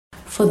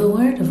For the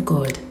word of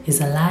God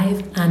is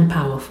alive and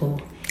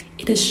powerful.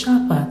 It is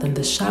sharper than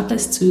the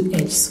sharpest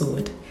two-edged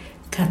sword,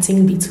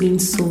 cutting between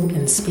soul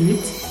and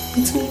spirit,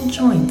 between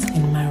joint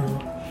and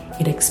marrow.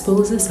 It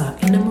exposes our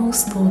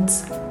innermost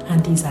thoughts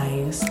and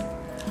desires.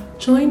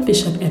 Join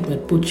Bishop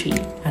Edward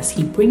Butchie as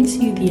he brings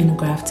you the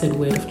engrafted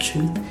word of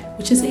truth,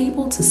 which is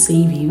able to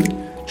save you,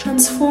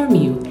 transform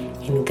you,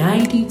 and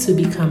guide you to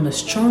become a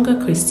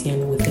stronger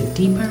Christian with a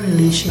deeper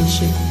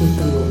relationship with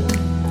the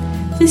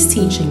Lord. This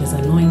teaching is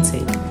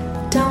anointed,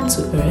 down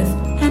to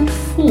earth, and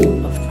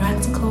full of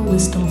practical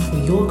wisdom for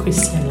your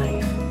Christian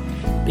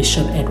life.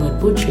 Bishop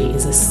Edward Butchie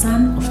is a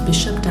son of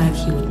Bishop Dag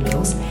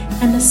Heward-Mills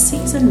and a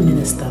seasoned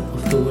minister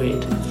of the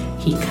Word.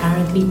 He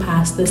currently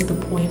pastors the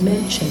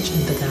Poimen Church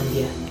in the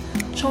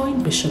Gambia.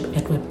 Join Bishop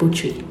Edward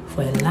Butchie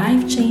for a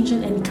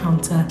life-changing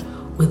encounter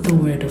with the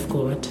Word of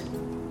God.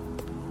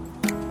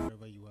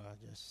 Wherever you are,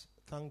 just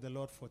thank the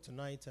Lord for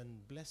tonight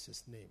and bless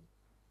His name.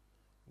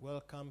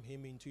 Welcome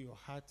Him into your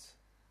heart.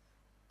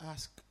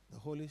 Ask the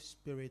Holy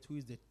Spirit, who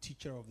is the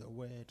teacher of the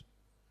Word,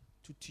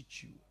 to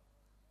teach you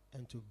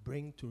and to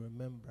bring to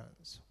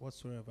remembrance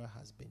whatsoever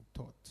has been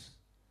taught.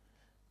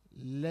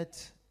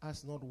 Let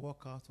us not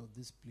walk out of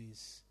this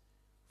place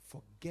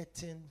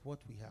forgetting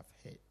what we have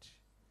heard.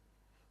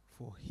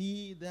 For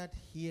he that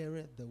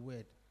heareth the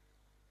word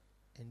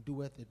and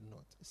doeth it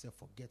not is a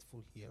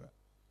forgetful hearer.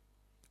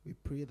 We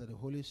pray that the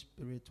Holy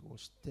Spirit will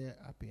stir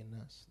up in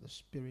us the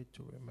spirit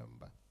to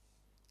remember,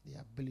 the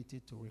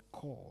ability to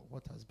recall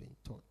what has been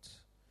taught,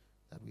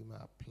 that we may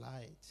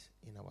apply it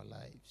in our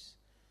lives.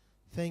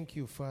 Thank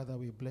you, Father.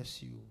 We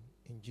bless you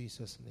in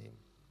Jesus' name.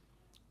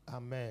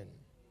 Amen.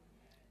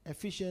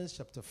 Ephesians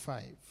chapter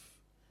 5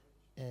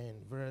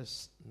 and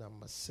verse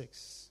number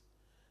 6.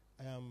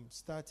 I am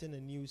starting a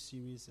new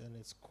series and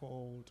it's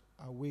called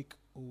Awake,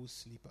 O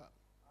Sleeper.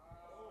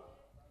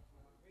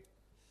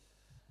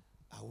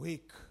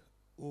 Awake,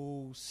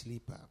 O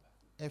Sleeper.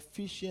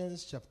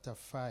 Ephesians chapter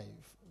 5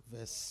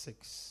 verse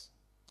 6.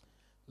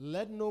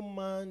 Let no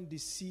man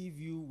deceive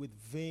you with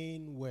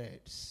vain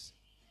words.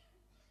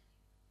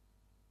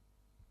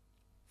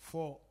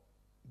 For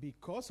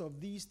because of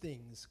these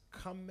things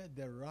cometh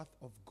the wrath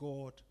of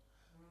God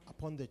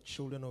upon the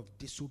children of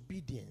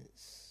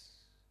disobedience.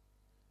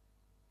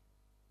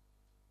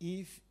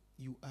 If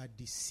you are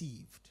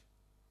deceived,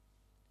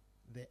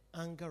 the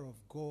anger of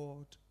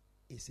God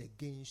is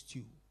against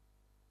you,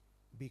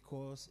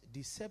 because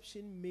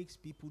deception makes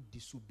people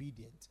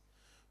disobedient.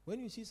 When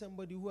you see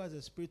somebody who has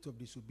a spirit of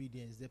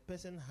disobedience, the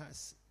person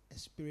has a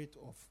spirit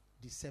of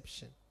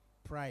deception,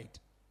 pride.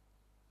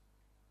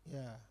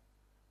 Yeah.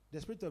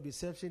 The spirit of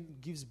deception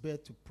gives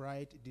birth to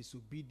pride,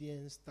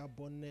 disobedience,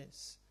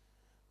 stubbornness,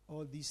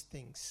 all these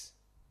things.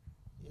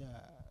 Yeah.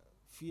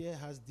 Fear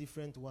has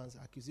different ones.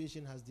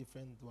 Accusation has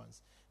different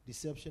ones.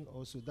 Deception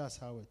also, that's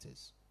how it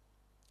is.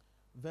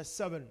 Verse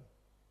 7.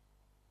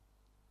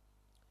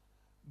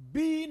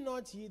 Be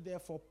not ye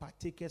therefore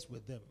partakers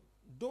with them.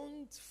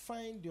 Don't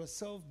find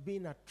yourself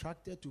being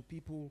attracted to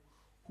people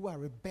who are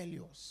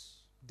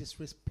rebellious,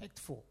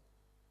 disrespectful.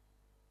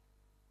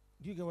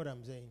 Do you get what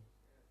I'm saying?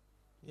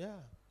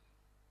 Yeah.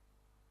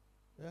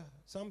 Yeah.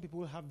 Some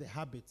people have the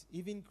habit,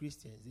 even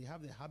Christians, they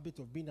have the habit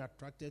of being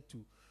attracted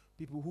to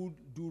people who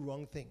do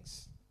wrong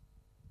things.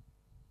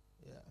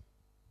 Yeah.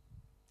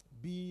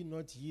 Be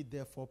not ye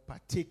therefore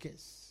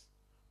partakers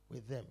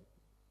with them.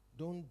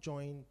 Don't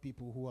join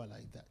people who are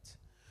like that.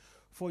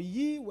 For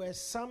ye were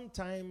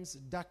sometimes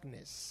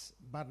darkness,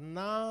 but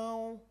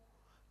now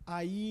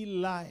are ye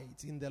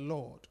light in the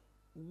Lord.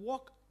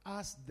 Walk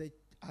as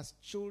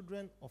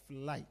children of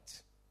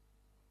light.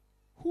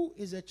 Who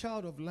is a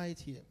child of light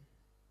here?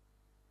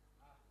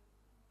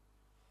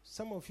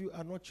 Some of you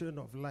are not children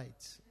of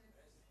light.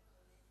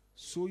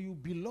 So you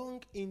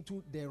belong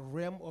into the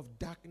realm of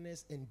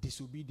darkness and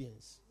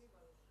disobedience.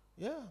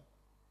 Yeah.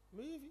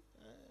 Maybe.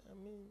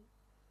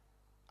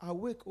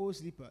 Awake, O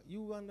sleeper.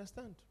 You will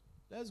understand.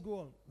 Let's go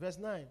on. Verse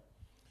 9.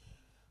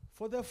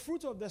 For the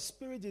fruit of the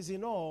Spirit is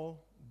in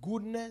all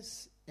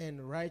goodness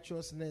and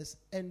righteousness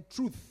and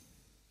truth.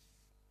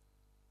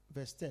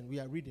 Verse 10.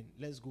 We are reading.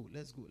 Let's go.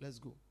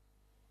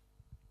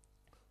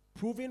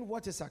 Proving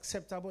what is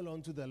acceptable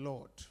unto the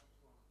Lord.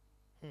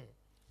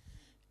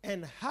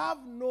 And have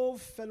no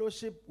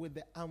fellowship with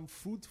the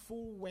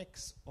unfruitful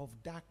works of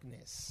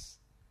darkness,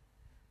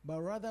 but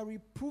rather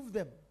reprove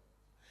them.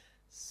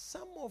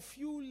 Some of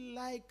you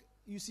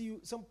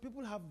some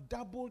people have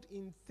dabbled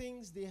in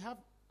things. They have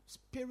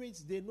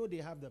spirits, they know they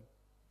have them.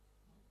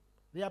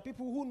 There are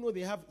people who know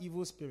they have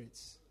evil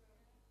spirits.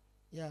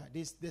 Yeah,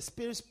 the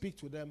spirits speak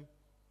to them.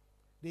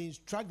 They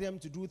instruct them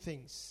to do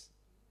things.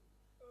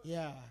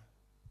 Yeah,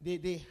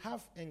 they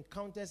have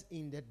encounters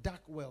in the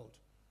dark world.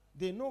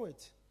 They know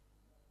it.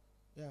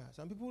 Yeah,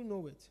 some people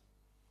know it.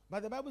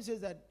 But the Bible says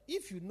that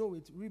if you know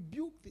it,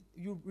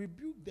 you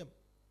rebuke them.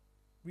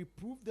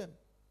 Reprove them.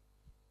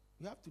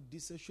 You have to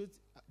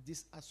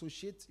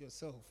disassociate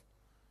yourself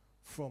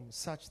from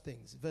such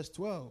things. Verse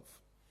 12.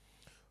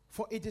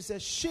 For it is a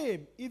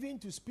shame even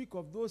to speak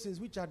of those things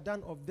which are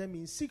done of them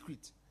in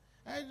secret.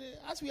 And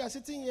as we are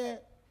sitting here,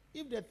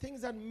 If the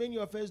things that many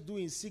of us do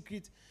in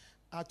secret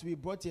are to be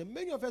brought here,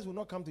 many of us will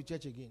not come to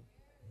church again.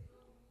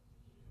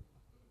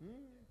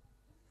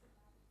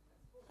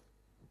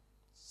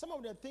 Some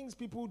of the things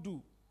people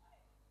do,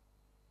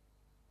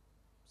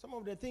 some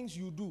of the things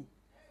you do,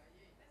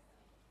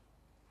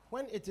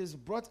 when it is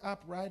brought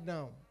up right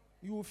now,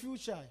 you will feel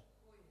shy.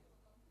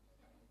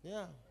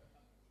 Yeah.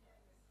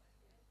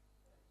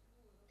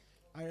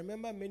 I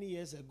remember many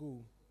years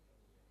ago,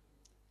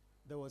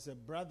 there was a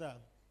brother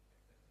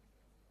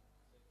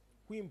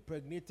who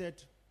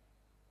impregnated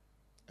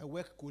a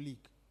work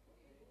colleague.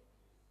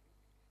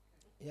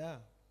 Yeah.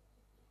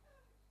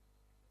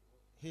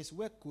 His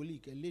work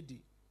colleague, a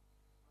lady,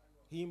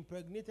 he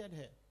impregnated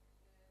her.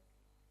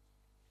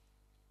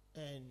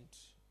 And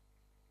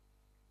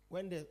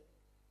when the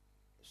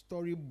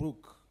story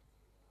broke,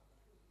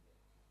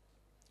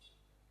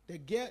 the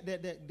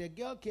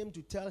girl came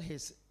to tell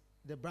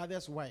the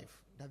brother's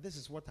wife that this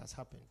is what has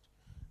happened.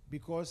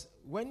 Because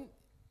when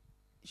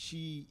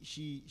she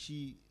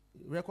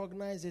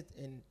recognized it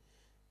and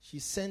she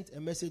sent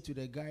a message to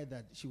the guy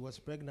that she was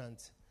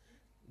pregnant,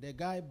 the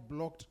guy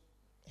blocked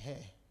her.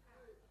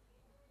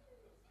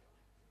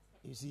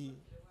 You see,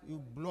 you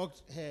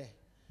blocked her,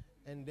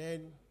 and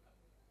then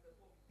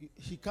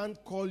she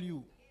can't call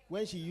you.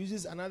 When she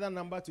uses another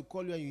number to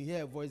call you and you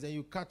hear a voice, then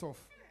you cut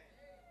off.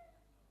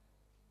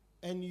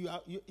 And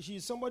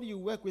she's somebody you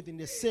work with in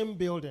the same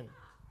building.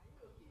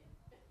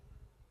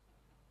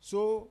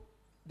 So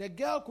the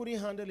girl couldn't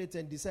handle it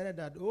and decided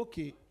that,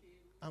 okay,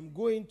 I'm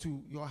going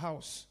to your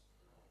house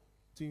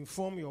to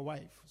inform your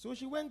wife. So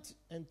she went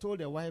and told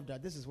the wife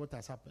that this is what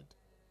has happened.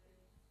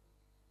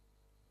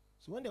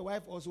 So when the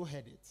wife also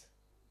heard it,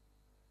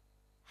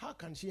 how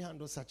can she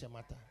handle such a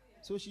matter?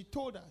 So she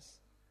told us.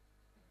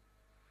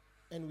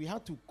 And we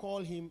had to call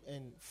him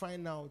and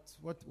find out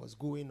what was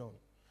going on.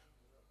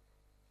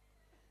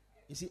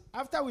 You see,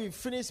 after we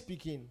finished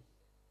speaking,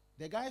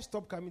 the guy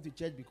stopped coming to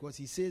church because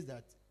he says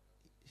that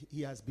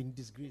he has been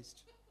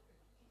disgraced.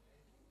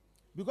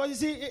 Because you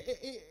see,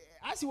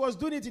 as he was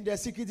doing it in the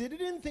secret, he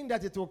didn't think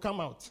that it will come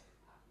out.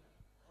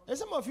 And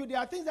some of you, there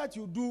are things that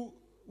you do,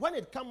 when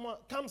it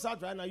comes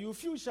out right now, you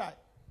feel shy.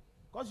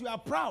 Because you are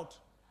proud.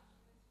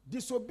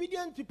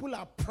 Disobedient people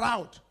are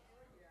proud.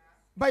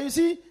 But you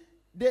see,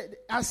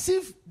 as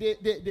if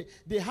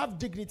they have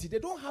dignity. They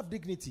don't have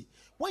dignity.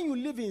 When you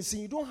live in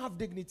sin, you don't have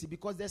dignity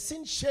because the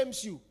sin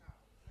shames you.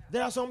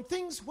 There are some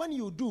things when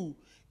you do,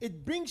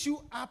 it brings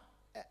you up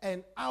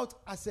and out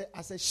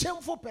as a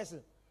shameful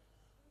person.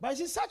 But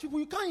you see, such people,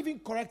 you can't even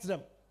correct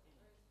them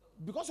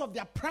because of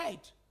their pride,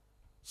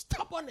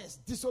 stubbornness,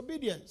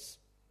 disobedience.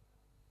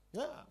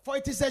 Yeah. For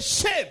it is a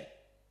shame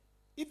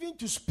even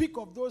to speak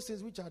of those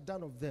things which are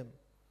done of them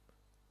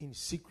in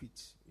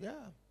secret. Yeah.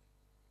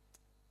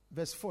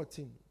 Verse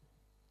 14.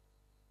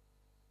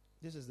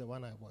 This is the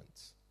one I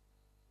want.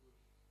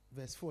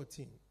 Verse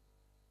 14.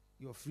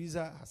 Your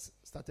freezer has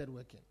started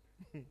working.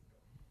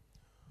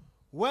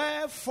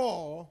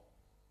 Wherefore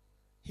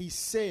he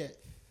saith,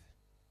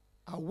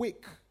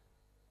 awake,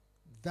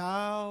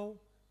 thou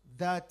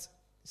that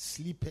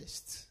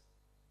sleepest,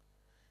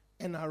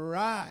 and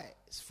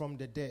arise from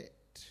the dead,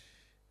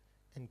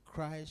 and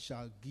Christ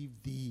shall give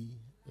thee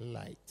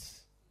light.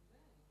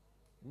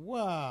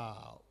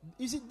 Wow.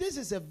 You see, this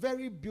is a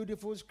very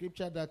beautiful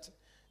scripture that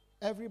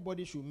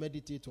everybody should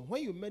meditate on.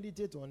 When you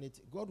meditate on it,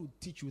 God will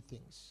teach you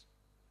things.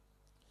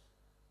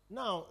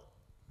 Now,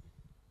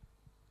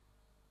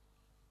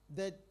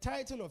 the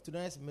title of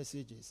tonight's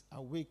message is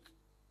Awake,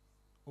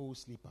 O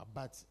Sleeper.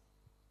 But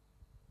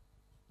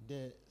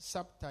the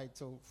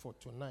subtitle for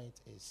tonight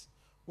is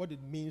what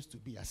it means to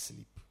be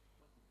asleep.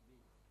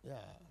 Yeah.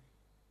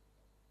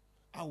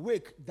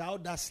 Awake, thou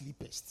that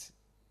sleepest.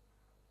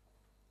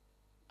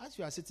 As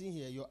you are sitting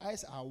here, your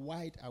eyes are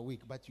wide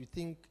awake, but you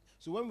think,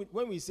 so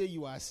when we say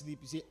you are asleep,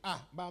 you say,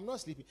 but I'm not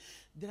sleeping.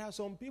 There are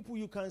some people,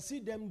 you can see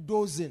them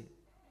dozing.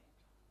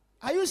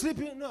 Are you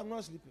sleeping? No, I'm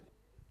not sleeping.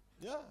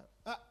 Yeah.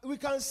 We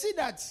can see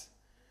that.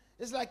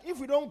 It's like if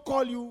we don't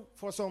call you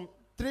for some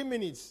 3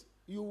 minutes,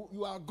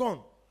 you are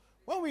gone.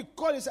 When we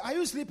call you, say, are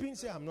you sleeping?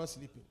 Say, I'm not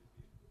sleeping.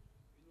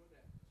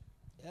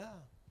 Yeah.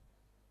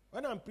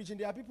 When I'm preaching,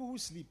 there are people who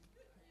sleep.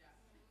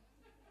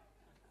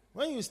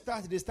 When you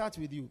start, they start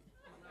with you.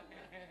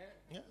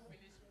 Yeah.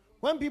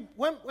 When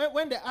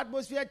the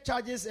atmosphere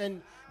charges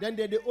and then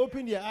they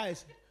open their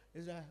eyes,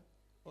 it's like,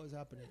 what's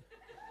happening?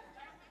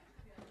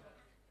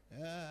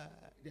 Yeah,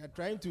 they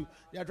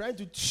are trying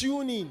to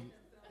tune in.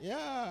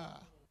 Yeah.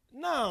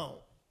 Now,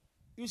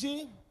 you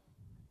see,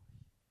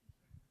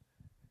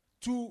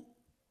 to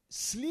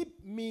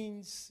sleep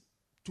means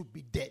to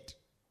be dead.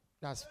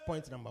 That's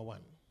point number 1.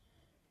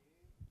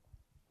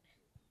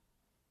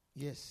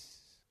 Yes.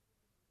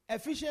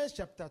 Ephesians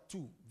chapter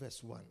 2,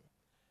 verse 1.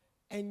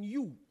 And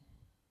you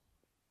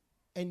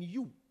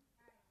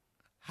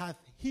hath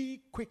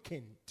he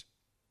quickened,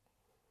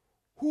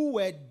 who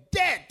were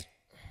dead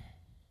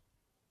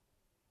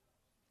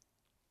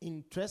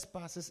in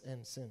trespasses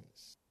and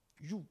sins.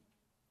 You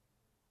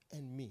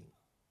and me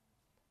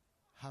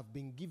have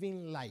been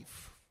given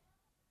life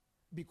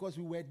because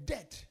we were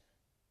dead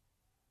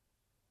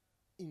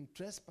in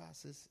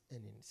trespasses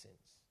and in sins.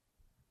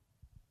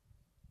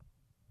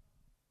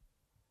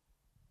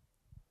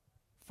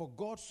 For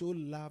God so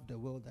loved the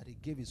world that he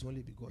gave his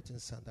only begotten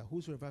Son, that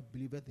whosoever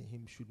believeth in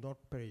him should not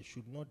perish,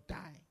 should not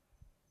die,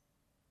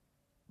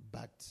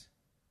 but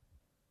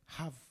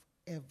have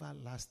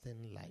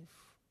everlasting life.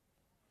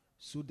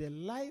 So the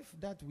life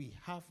that we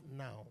have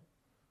now,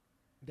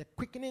 the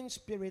quickening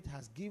spirit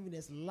has given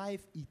us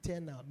life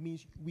eternal,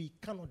 means we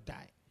cannot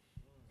die.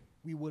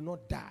 We will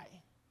not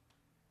die.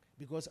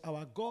 Because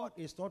our God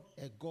is not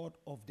a God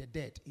of the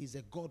dead. He's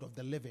a God of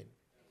the living.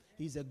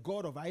 He's a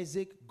God of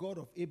Isaac, God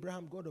of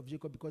Abraham, God of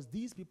Jacob, because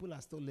these people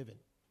are still living.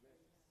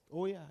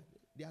 Oh yeah,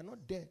 they are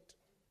not dead.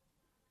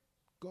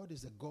 God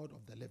is a God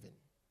of the living.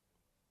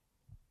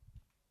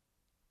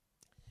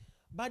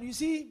 But you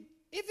see,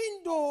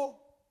 even though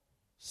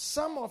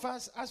some of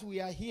us, as we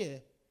are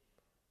here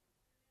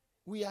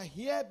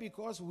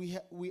because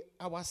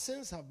our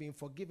sins have been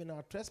forgiven,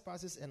 our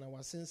trespasses and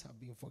our sins have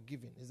been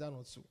forgiven. Is that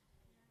not so?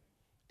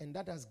 And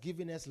that has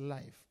given us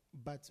life.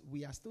 But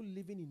we are still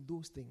living in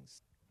those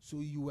things. So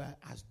you are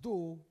as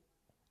though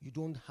you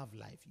don't have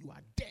life. You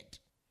are dead.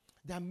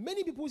 There are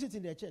many people sitting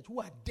in their church who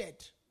are dead.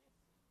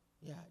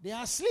 Yeah, they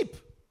are asleep.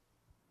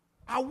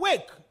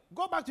 Awake.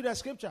 Go back to the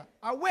scripture.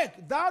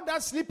 Awake, thou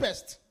that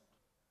sleepest,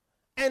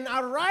 and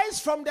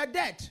arise from the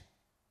dead.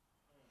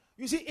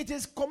 You see, it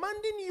is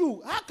commanding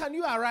you. How can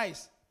you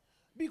arise?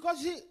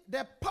 Because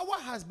the power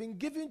has been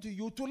given to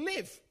you to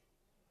live.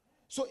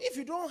 So if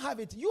you don't have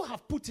it, you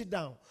have put it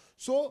down.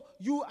 So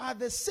you are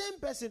the same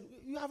person.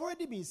 You have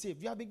already been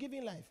saved. You have been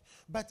given life.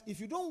 But if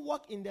you don't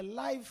walk in the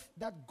life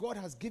that God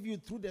has given you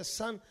through the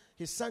Son,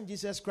 his Son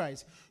Jesus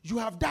Christ, you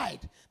have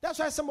died. That's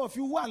why some of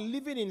you who are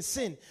living in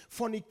sin,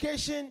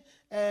 fornication,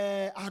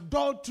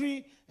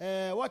 adultery,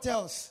 what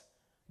else?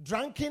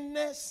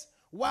 Drunkenness,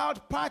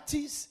 wild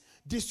parties,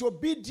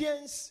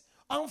 disobedience,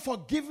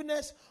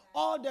 unforgiveness,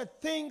 all the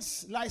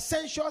things,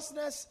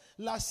 licentiousness,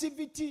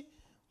 lascivity,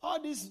 all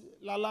this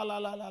la.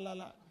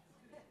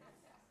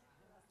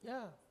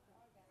 Yeah.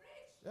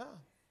 Yeah.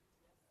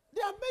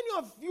 There are many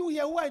of you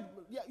here who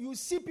you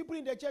see people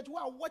in the church who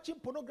are watching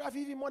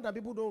pornography even more than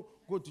people don't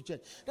go to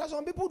church. There are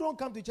some people who don't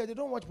come to church, they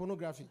don't watch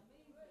pornography.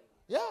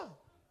 Yeah.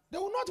 They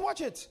will not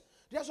watch it.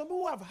 There are some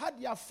people who have had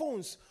their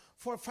phones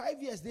for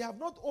 5 years. They have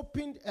not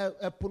opened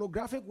a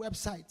pornographic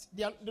website.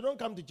 They don't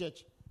come to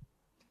church.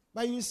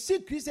 But you see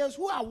Christians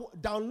who are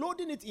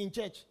downloading it in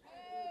church.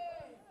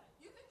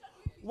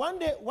 One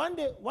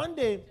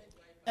day,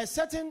 a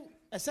certain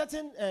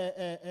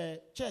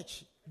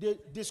church, they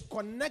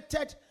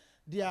disconnected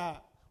their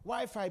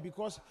Wi-Fi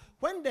because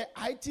when the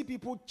IT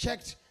people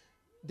checked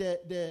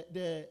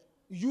the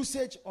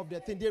usage of the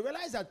thing, they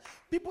realized that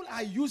people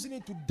are using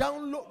it to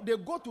download. They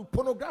go to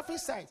pornographic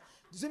sites.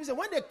 So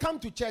when they come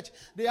to church,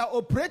 they are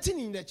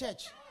operating in the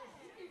church.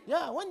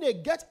 Yeah, when they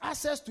get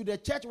access to the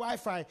church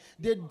Wi-Fi,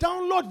 they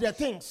download the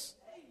things.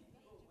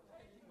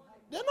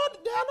 They are not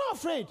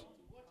afraid.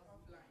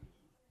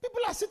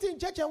 People are sitting in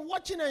church and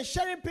watching and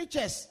sharing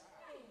pictures.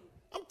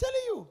 I'm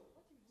telling you.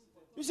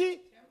 You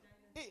see,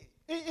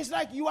 it's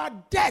like you are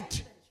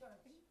dead.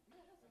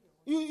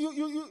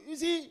 You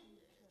see,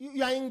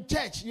 you are in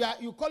church.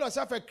 You call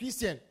yourself a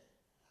Christian,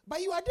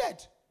 but you are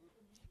dead.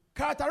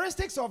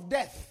 Characteristics of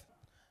death.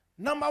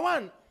 Number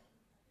 1,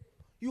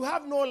 you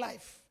have no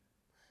life.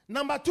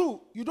 Number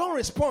 2, you don't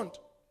respond.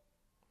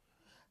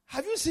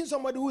 Have you seen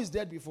somebody who is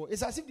dead before?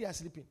 It's as if they are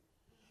sleeping.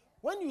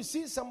 When you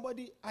see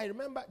somebody, I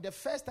remember the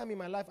first time in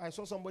my life I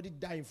saw somebody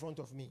die in front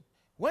of me.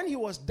 When he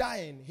was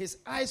dying, his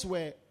eyes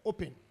were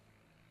open.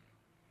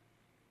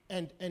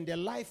 And the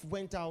life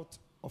went out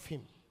of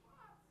him.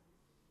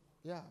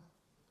 Yeah.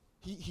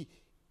 He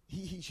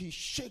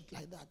shook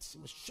like that. He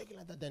was shaking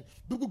like that. Then,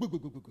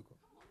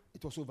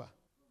 it was over.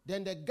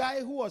 Then the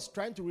guy who was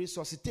trying to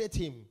resuscitate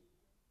him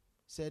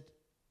said,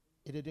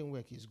 it didn't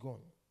work. He's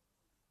gone.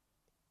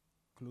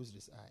 Closed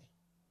his eye.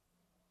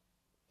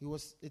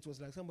 It was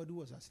like somebody who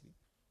was asleep.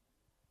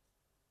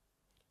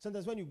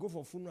 Sometimes when you go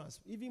for funerals,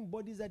 even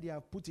bodies that they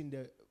have put in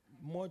the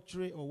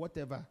mortuary or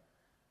whatever,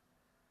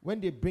 when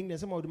they bring them,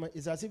 some of them,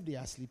 it's as if they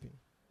are sleeping.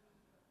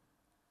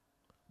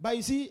 But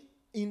you see,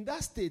 in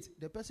that state,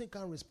 the person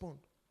can't respond.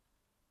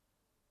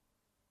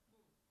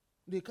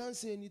 They can't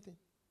say anything.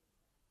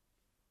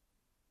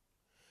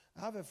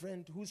 I have a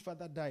friend whose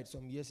father died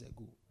some years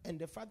ago. And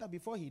the father,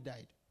 before he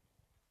died,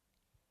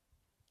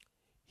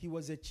 he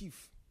was a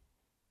chief.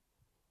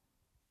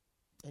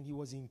 And he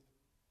was in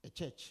a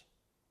church.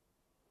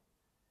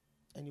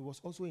 And he was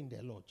also in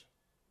the lodge.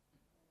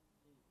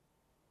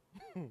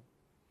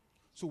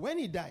 So when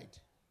he died,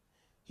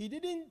 he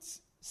didn't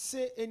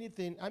say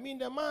anything. I mean,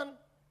 the man,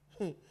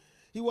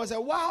 he was a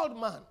wild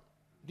man.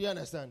 Do you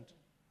understand?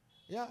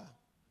 Yeah.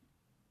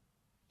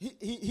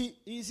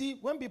 You see,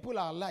 when people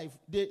are alive,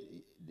 they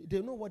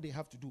know what they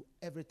have to do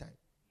every time.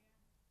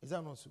 Is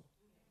that not so?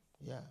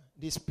 Yeah.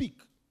 They speak.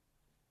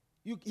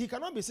 He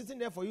cannot be sitting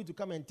there for you to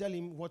come and tell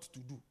him what to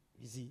do.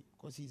 You see,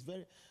 because he's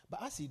very...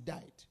 But as he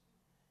died,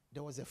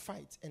 there was a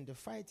fight. And the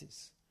fight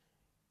is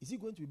he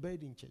going to be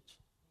buried in church?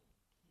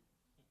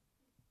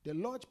 The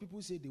lodge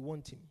people say they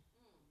want him.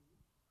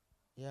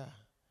 Yeah.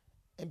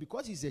 And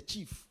because he's a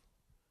chief,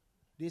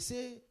 they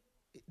say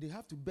they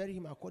have to bury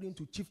him according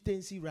to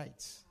chieftaincy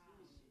rights.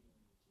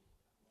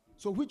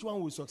 So which one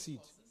will succeed?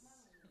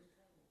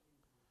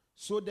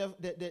 So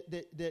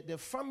the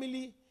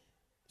family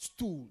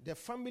stool, the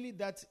family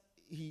that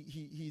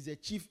he is a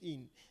chief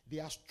in, they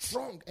are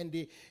strong and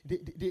they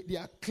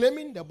are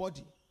claiming the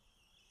body.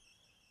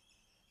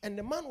 And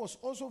the man was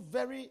also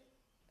very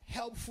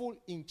helpful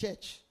in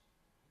church.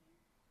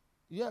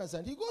 You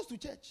understand? He goes to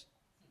church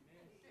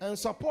and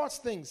supports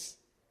things.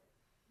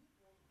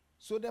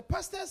 So the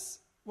pastors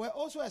were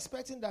also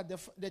expecting that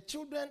the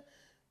children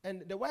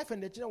and the wife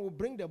and the children will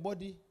bring the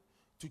body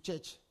to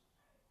church.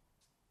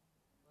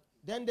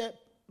 Then the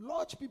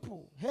lodge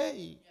people,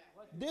 hey,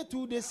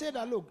 they say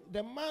that, look,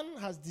 the man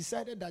has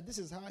decided that this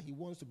is how he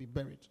wants to be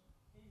buried.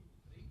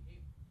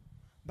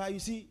 But you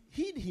see,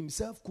 he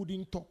himself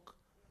couldn't talk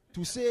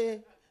to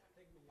say,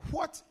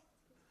 what?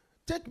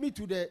 Take me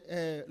to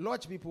the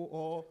lodge people,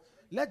 or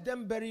let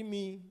them bury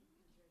me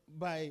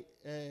by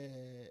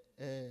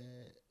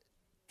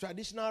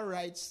traditional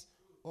rites,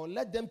 or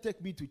let them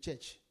take me to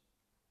church.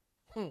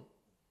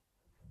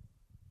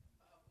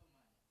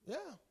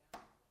 Yeah.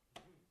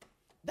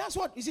 That's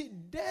what, you see,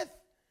 death,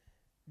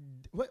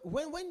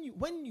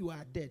 when you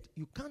are dead,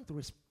 you can't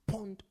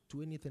respond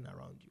to anything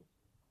around you.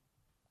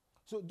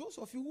 So those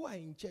of you who are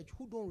in church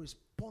who don't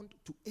respond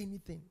to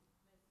anything,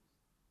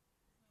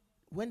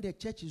 when the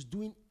church is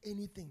doing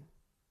anything,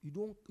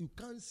 you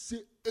can't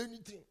say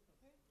anything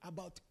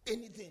about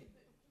anything.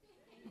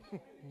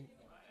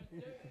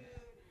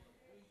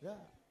 Yeah.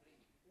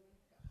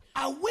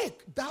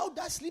 Awake, thou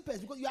that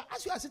sleepest, because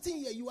as you are sitting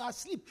here, you are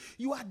asleep.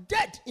 You are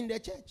dead in the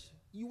church.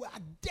 You are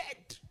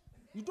dead.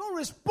 You don't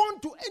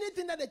respond to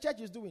anything that the church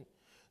is doing.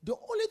 The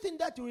only thing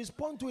that you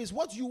respond to is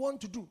what you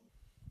want to do.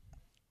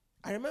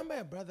 I remember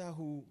a brother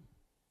who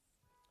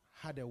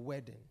had a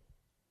wedding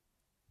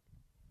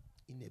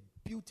in a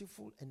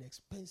beautiful and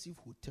expensive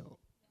hotel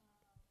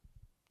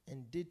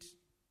and did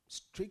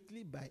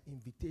strictly by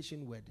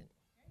invitation wedding.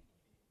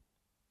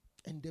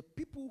 And the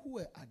people who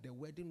were at the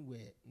wedding were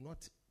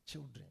not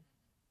children.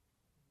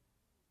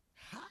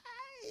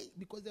 Hi,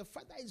 because the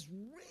father is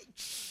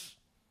rich,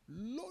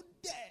 loaded.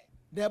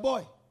 The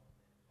boy,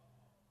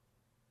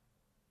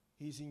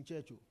 he's in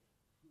church.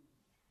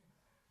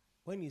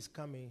 When he's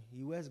coming,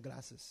 he wears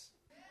glasses.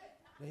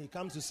 When he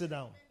comes to sit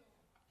down,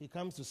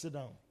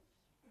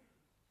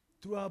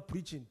 Throughout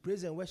preaching,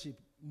 praise and worship,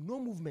 no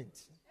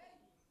movement.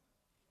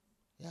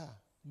 Yeah,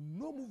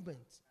 no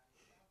movement.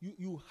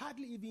 You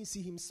hardly even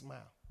see him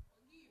smile.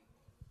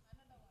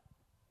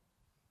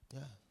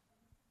 Yeah.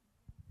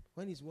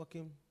 When he's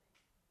walking,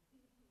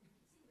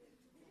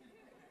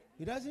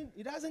 he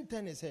doesn't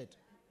turn his head.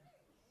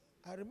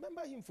 I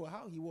remember him for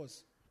how he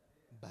was.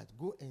 But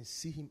go and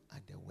see him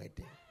at the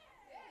wedding.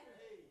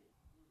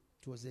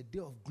 It was a day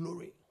of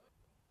glory.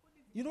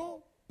 You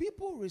know,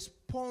 people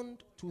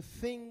respond to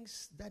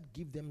things that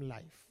give them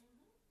life.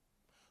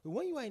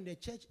 When you are in the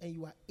church and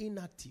you are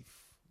inactive,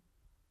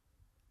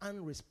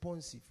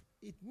 unresponsive,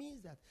 it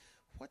means that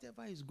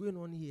whatever is going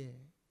on here,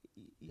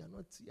 you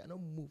are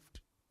not moved.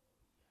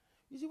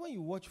 You see, when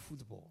you watch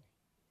football,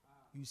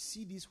 you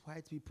see these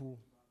white people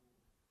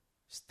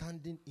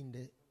standing in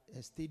the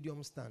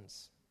stadium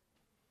stands,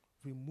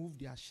 remove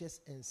their shirts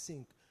and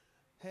sing.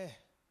 Hey,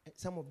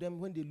 some of them,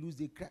 when they lose,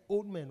 they cry.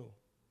 Old men,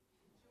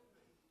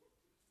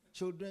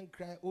 children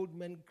cry, old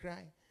men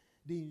cry.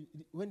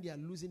 When they are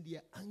losing, they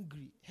are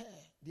angry.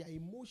 Hey, their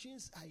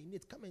emotions are in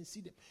it. Come and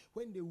see them.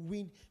 When they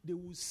win, they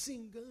will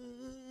sing.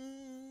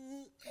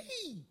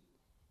 Hey,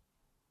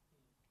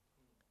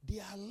 they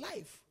are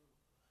alive.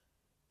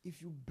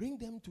 If you bring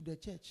them to the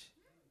church,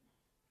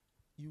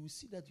 you will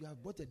see that you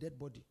have bought a dead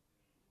body.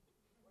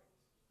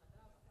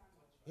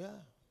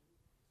 Yeah.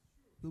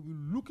 They'll be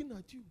looking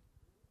at you.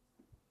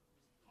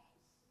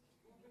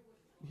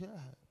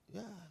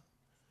 Yeah.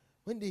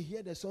 When they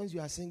hear the songs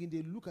you are singing,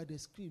 they look at the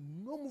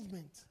screen. No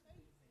movement.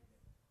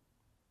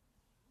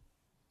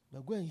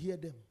 Now go and hear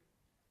them.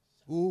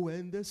 Oh,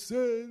 when the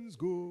saints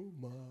go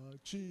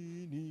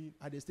marching in.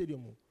 At the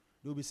stadium,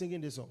 they'll be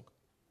singing this song.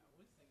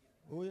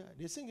 Oh, yeah.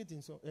 They sing it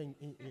in song.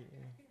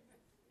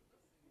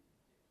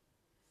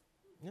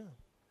 Yeah.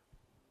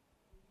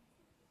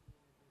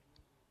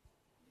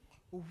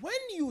 When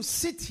you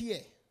sit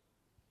here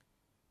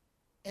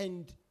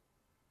and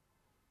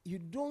you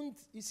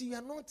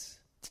are not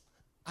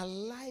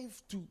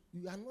alive to,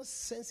 you are not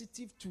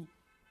sensitive to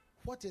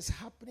what is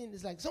happening.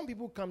 It's like some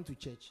people come to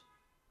church.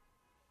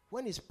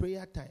 When it's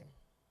prayer time,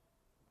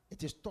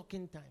 it is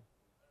talking time.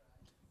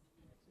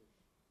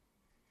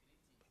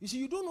 You see,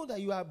 you don't know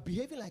that you are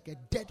behaving like a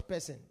dead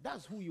person.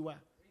 That's who you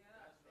are.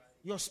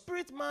 Your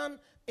spirit man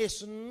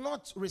is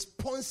not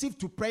responsive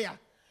to prayer.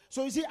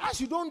 So you see, as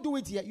you don't do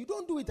it here, you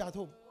don't do it at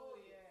home.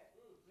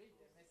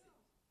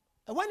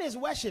 And when it's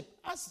worship,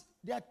 as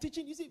they are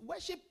teaching, you see,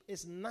 worship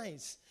is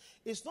nice.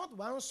 It's not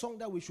one song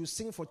that we should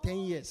sing for 10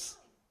 years.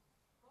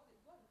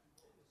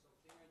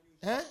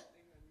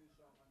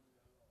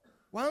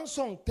 One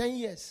song, 10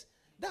 years.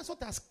 That's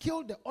what has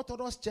killed the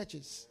Orthodox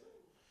churches.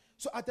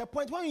 So at a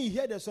point when you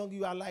hear the song,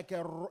 you are like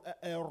a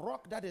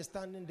rock that is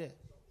standing there.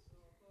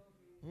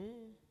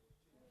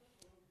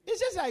 It's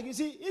just like, you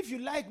see, if you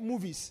like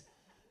movies,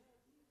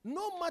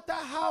 no matter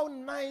how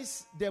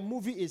nice the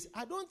movie is,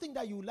 I don't think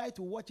that you like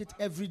to watch it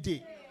every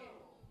day.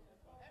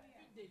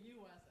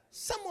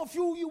 Some of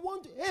you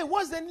want, hey,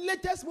 what's the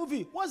latest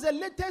movie? What's the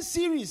latest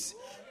series?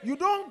 You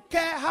don't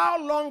care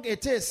how long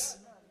it is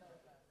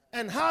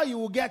and how you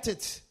will get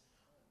it.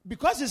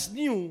 Because it's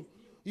new,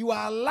 you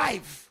are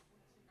alive.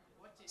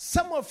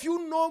 Some of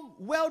you know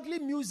worldly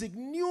music,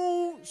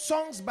 new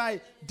songs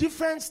by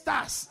different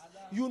stars.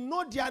 You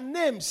know their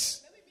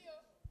names.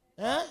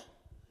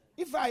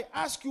 If I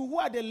ask you who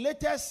are the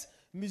latest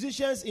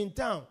musicians in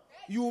town,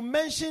 you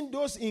mention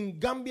those in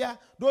Gambia,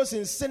 those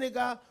in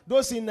Senegal,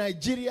 those in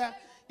Nigeria,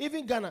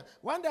 even Ghana.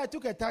 One day I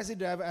took a taxi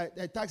driver.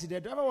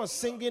 The driver was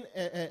singing.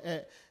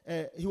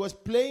 He was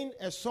playing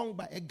a song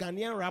by a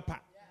Ghanaian rapper.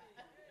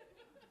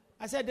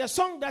 I said, the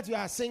song that you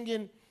are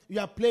singing, you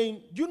are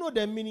playing, do you know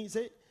the meaning? He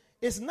said,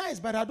 it's nice,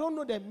 but I don't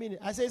know the meaning.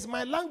 I said, it's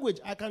my language.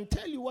 I can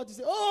tell you what to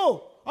say.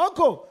 Oh,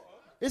 uncle,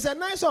 it's a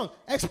nice song.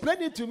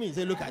 Explain it to me. He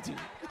said, look at you.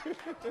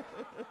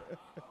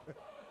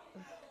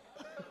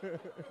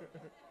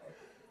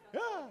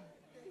 Yeah.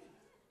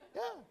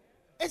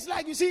 It's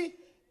like, you see,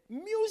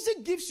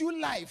 music gives you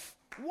life.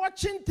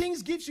 Watching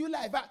things gives you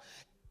life.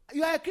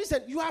 You are a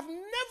Christian. You have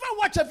never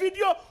watched a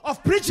video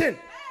of preaching.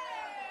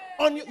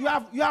 You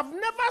have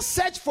never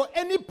searched for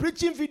any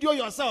preaching video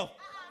yourself.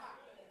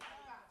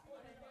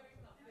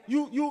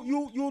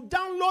 You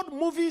download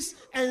movies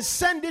and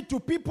send it to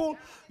people.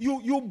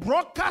 You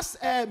broadcast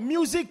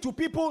music to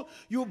people.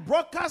 You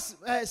broadcast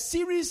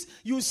series.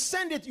 You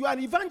send it. You are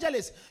an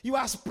evangelist. You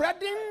are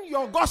spreading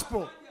your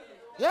gospel.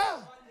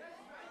 Yeah.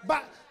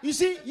 But you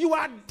see, you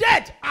are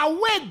dead.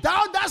 Awake,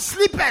 thou that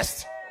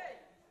sleepest.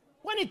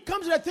 When it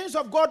comes to the things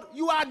of God,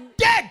 you are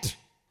dead.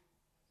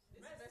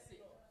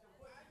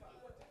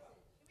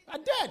 You are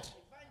dead.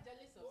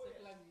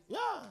 Yeah.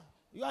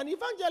 You are an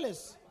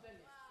evangelist.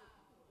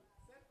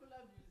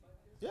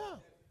 Yeah.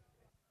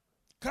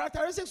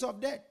 Characteristics of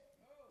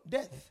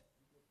death.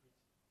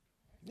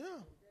 Yeah.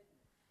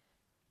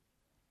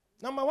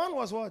 Number one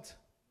was what?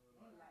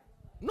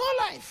 No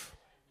life.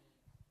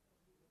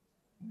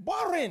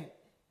 Boring.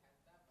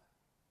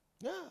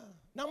 Yeah.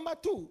 Number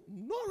two,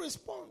 no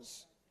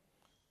response.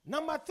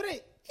 Number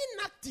three,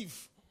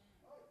 inactive.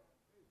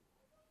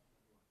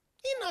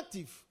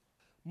 Inactive.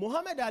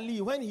 Muhammad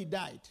Ali, when he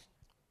died,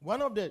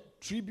 one of the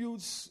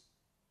tributes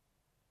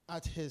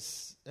at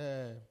his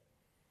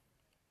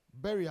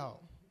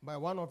burial by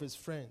one of his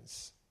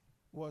friends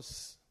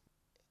was,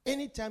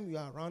 anytime you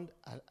are around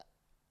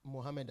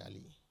Muhammad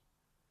Ali,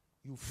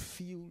 you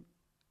feel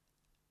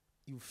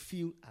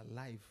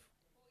alive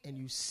and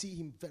you see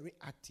him very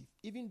active.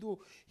 Even though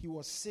he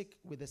was sick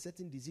with a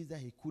certain disease that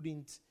he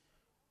couldn't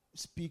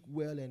speak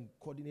well and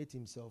coordinate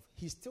himself,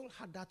 he still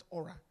had that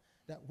aura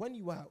that when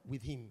you are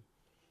with him,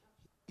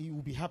 he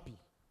will be happy.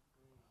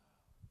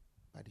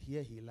 But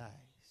here he lies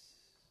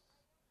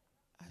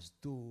as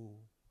though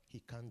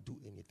he can't do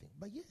anything.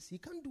 But yes, he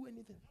can't do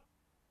anything.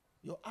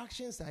 Your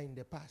actions are in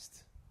the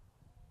past.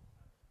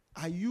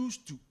 I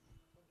used to.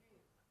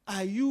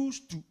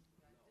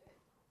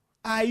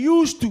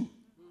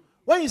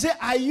 When you say,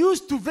 I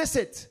used to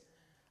visit,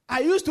 I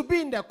used to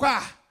be in the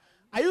choir,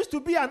 I used to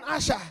be an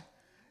usher.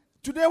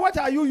 Today, what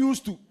are you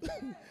used to?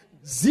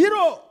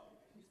 Zero.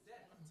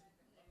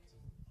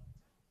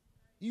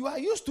 You are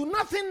used to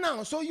nothing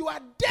now, so you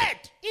are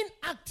dead,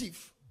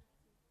 inactive.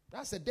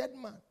 That's a dead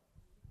man.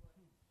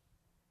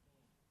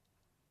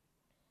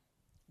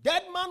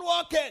 Dead man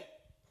walking.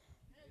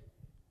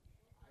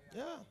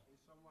 Yeah.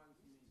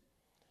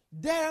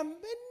 There are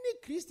many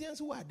Christians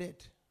who are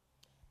dead.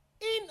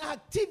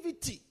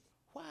 Inactivity.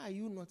 Why are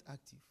you not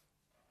active?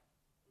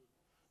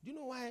 Do you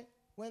know why?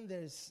 When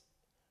there's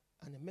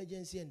an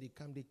emergency and they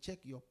come, they check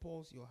your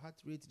pulse, your heart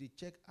rate, they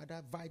check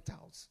other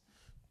vitals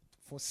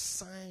for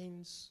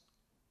signs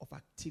of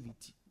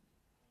activity.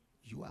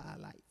 You are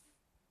alive.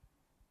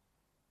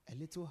 A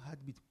little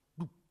heartbeat.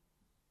 Boop.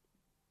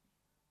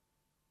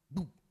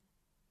 Boop.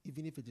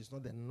 Even if it is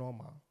not the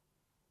normal,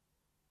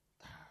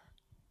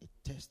 it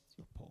tests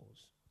your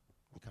pulse.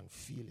 You can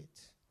feel it.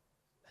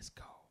 Let's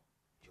go.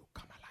 You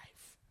come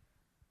alive.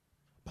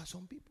 But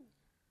some people,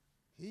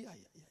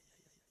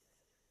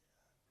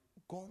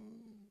 gone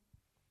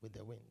with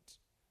the wind.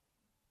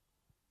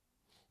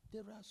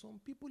 There are some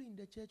people in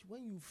the church,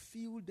 when you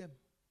feel them,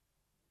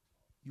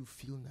 you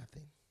feel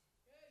nothing.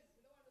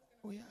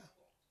 Oh, yeah.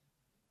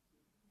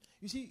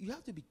 You see, you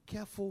have to be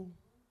careful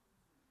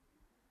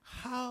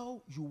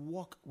how you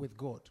walk with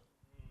God.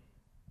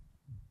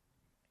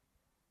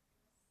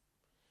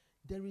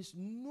 There is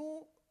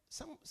you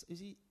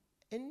see,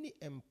 any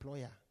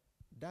employer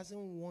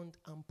doesn't want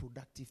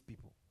unproductive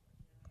people.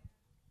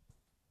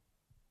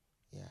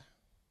 Yeah.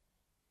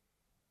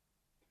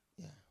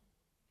 Yeah.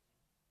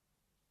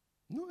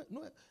 No,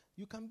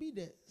 you can be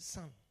the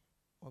son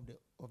of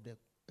the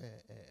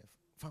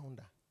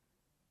founder.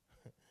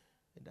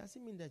 It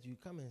doesn't mean that you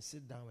come and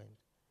sit down and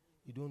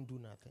You don't do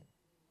nothing.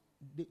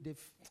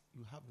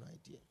 You have no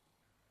idea.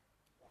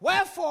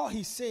 Wherefore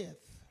he saith,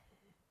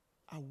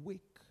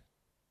 awake,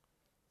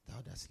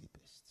 thou that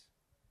sleepest,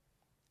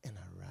 and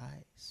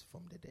arise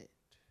from the dead,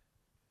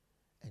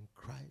 and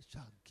Christ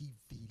shall give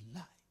thee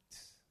light.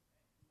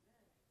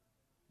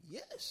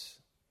 Yes.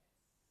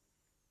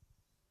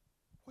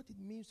 What it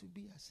means to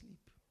be asleep.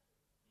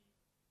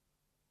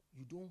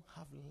 You don't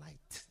have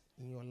light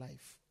in your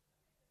life.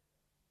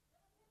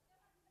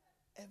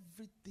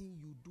 Everything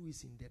you do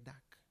is in the dark.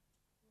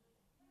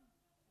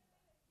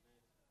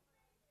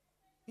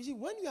 You see,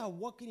 when you are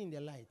walking in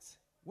the light,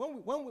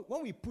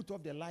 when we put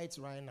off the lights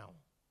right now,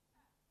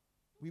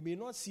 we may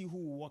not see who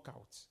will walk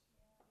out.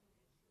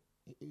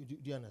 Do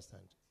you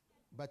understand?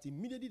 But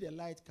immediately the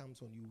light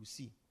comes on, you will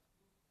see.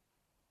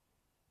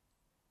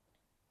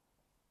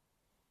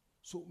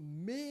 So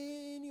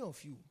many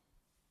of you,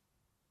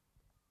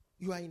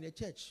 you are in a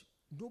church,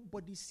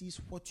 nobody sees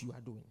what you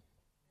are doing.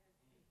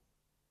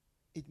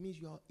 It means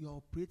you are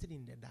operating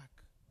in the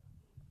dark.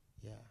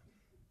 Yeah.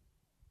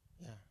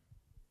 Yeah.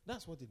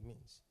 That's what it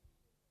means,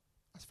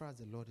 as far as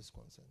the Lord is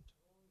concerned.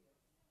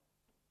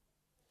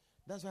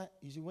 That's why,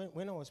 you see,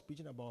 when I was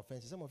preaching about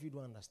offenses, some of you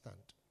don't understand.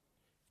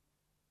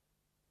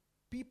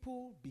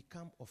 People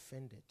become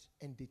offended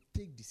and they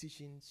take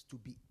decisions to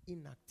be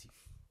inactive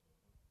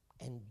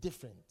and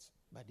different,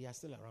 but they are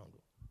still around.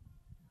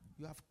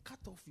 You have cut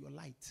off your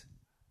light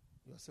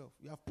yourself.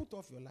 You have put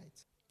off your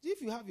light.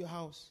 If you have your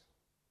house,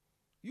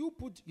 you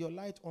put your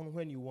light on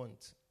when you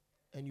want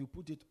and you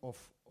put it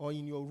off, or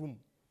in your room.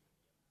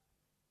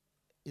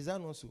 Is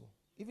that not so?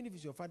 Even if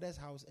it's your father's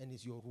house and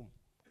it's your room.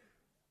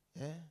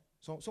 Yeah?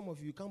 So some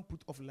of you can't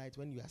put off light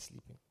when you are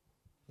sleeping.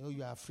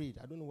 You are afraid.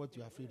 I don't know what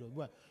you are afraid of.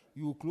 But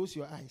you will close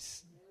your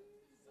eyes.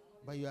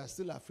 But you are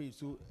still afraid.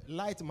 So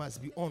light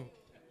must be on.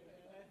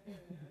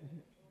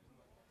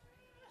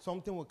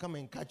 Something will come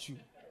and catch you.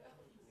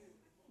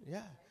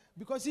 Yeah.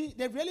 Because see,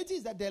 the reality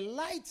is that the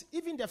light,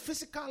 even the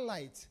physical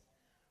light,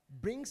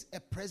 brings a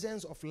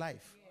presence of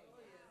life.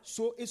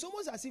 So it's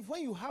almost as if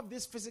when you have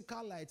this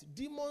physical light,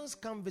 demons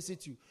come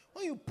visit you.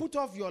 When you put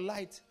off your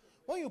light,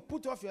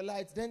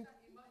 then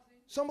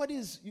somebody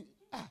is...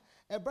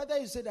 a brother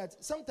used to say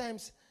that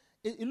sometimes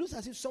it looks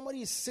as if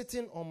somebody is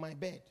sitting on my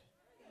bed.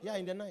 Yeah,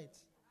 in the night.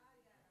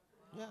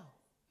 Yeah.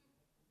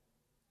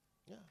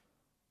 Yeah.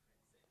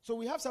 So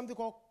we have something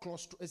called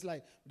claustrophobia. It's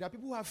like there are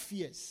people who have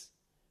fears.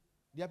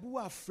 There are people who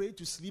are afraid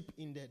to sleep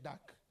in the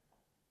dark.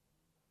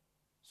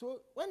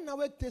 So when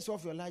Nawek takes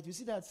off your light, you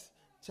see that,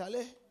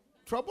 Charlie,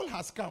 trouble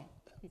has come.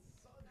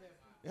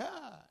 Yeah,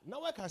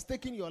 Nawek has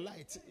taken your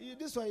light.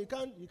 This one you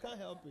can't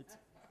help it.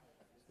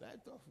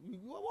 Light off.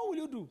 What will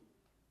you do?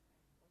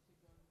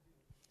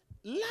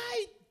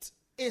 Light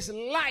is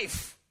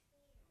life.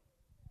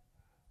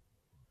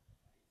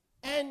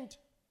 And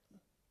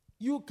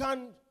you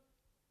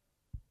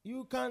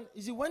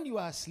see, when you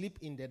are asleep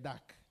in the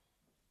dark,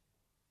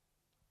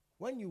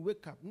 when you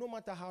wake up, no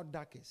matter how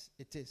dark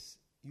it is,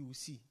 you will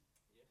see.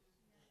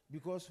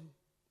 Because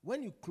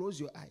when you close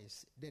your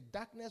eyes, the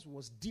darkness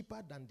was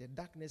deeper than the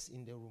darkness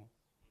in the room.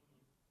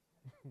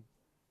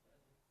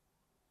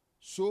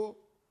 So,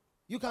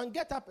 you can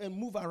get up and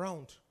move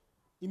around.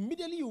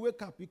 Immediately you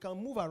wake up, you can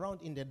move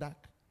around in the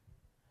dark.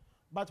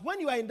 But when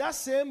you are in that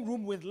same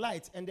room with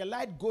light and the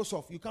light goes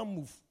off, you can't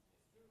move.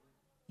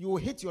 You will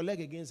hit your leg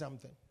against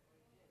something.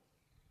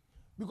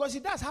 Because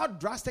that's how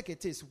drastic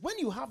it is. When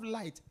you have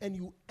light and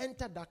you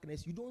enter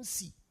darkness, you don't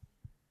see.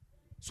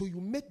 So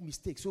you make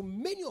mistakes. So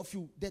many of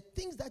you, the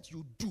things that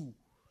you do,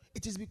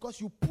 it is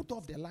because you put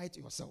off the light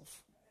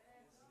yourself.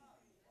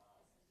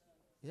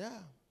 Yeah.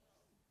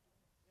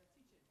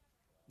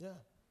 Yeah.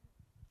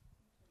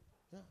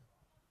 Yeah.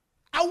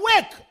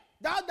 Awake,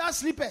 thou that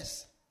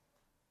sleepest.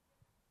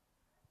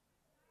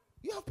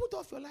 You have put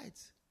off your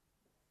lights.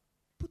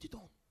 Put it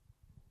on.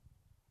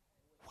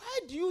 Why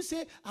do you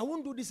say, I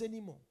won't do this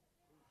anymore?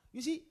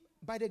 You see,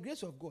 by the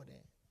grace of God,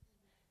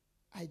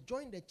 I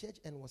joined the church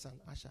and was an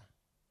usher.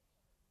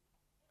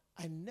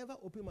 I never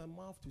opened my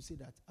mouth to say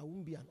that I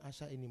won't be an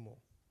usher anymore.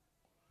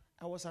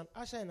 I was an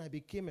usher and I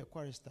became a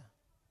chorister.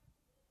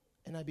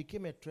 And I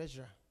became a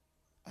treasurer.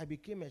 I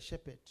became a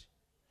shepherd.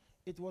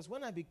 It was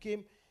when I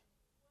became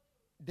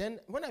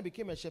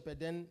a shepherd,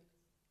 then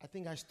I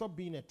think I stopped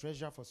being a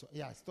treasurer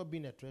I stopped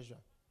being a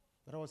treasurer.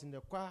 But I was in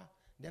the choir,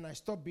 then I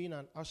stopped being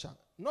an usher.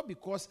 Not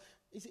because,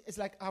 it's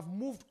like I've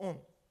moved on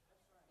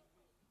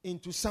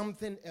into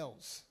something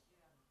else.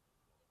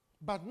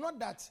 But not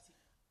that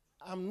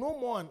I'm no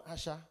more an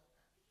usher,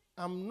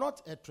 I'm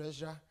not a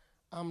treasurer,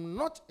 I'm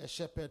not a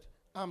shepherd,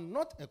 I'm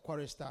not a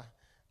chorister.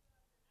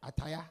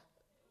 Attire,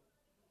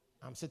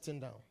 I'm sitting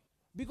down.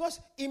 Because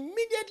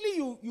immediately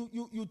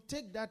you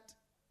take that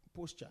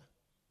posture,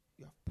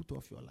 you have put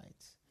off your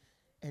lights,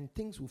 and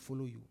things will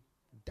follow you.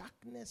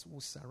 Darkness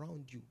will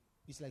surround you.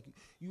 It's like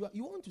you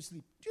want to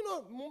sleep. Do you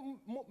know,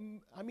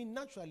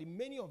 naturally,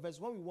 many of us,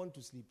 when we want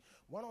to sleep,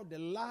 one of the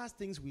last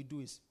things we do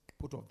is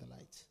put off the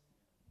light.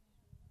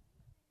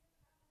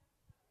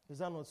 Is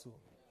that not so?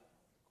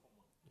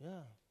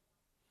 Yeah.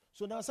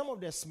 So now some of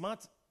the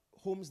smart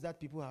homes that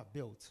people have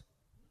built,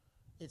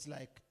 It's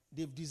like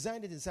they've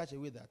designed it in such a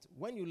way that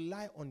when you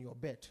lie on your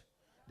bed,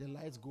 the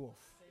lights go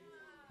off.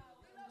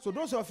 So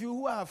those of you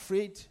who are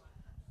afraid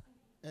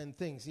and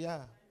things,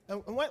 yeah.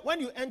 And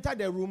when you enter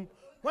the room,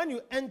 when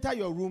you enter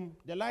your room,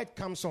 the light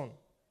comes on.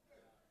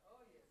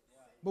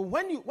 But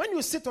when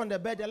you sit on the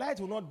bed, the light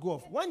will not go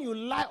off. When you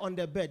lie on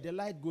the bed, the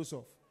light goes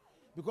off.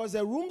 Because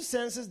the room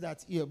senses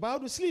that you're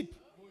about to sleep.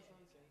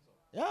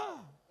 Yeah.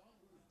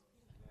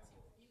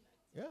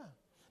 Yeah.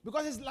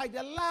 Because it's like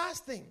the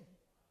last thing.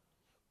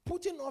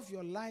 Putting off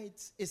your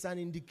lights is an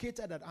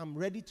indicator that I'm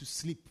ready to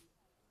sleep.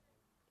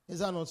 Is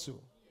that not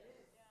so?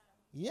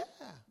 Yeah.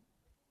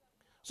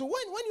 So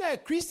when you are a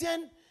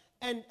Christian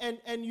and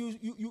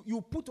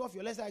you put off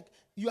your lights, like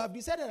you have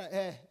decided,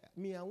 I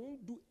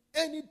won't do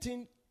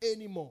anything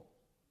anymore.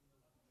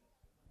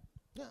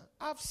 Yeah.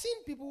 I've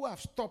seen people who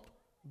have stopped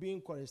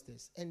being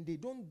choristers and they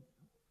don't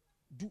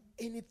do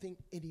anything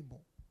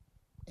anymore.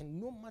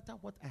 And no matter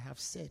what I have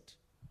said.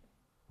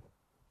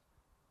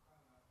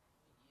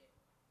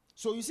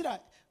 So you see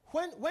that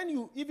when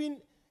you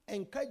even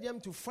encourage them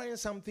to find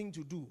something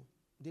to do,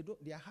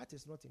 their heart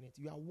is not in it.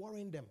 You are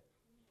worrying them.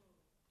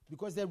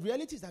 Because the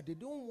reality is that they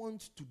don't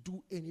want to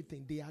do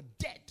anything. They are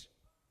dead.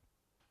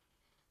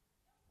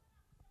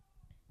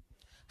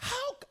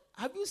 How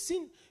have you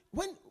seen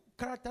when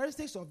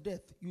characteristics of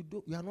death, you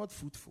are not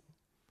fruitful?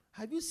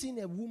 Have you seen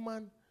a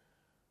woman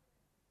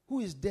who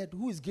is dead,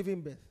 who is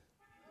giving birth?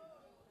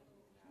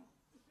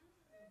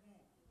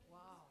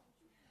 Wow.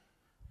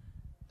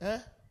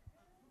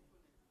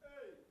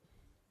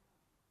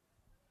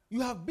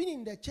 You have been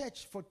in the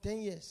church for 10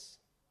 years.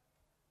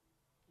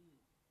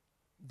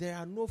 There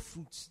are no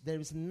fruits. There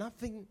is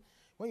nothing.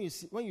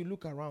 When you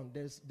look around,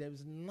 there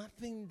is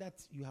nothing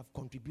that you have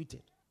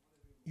contributed.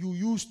 You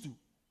used to.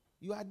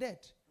 You are dead.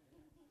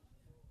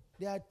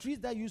 There are trees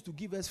that used to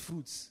give us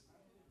fruits.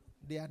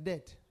 They are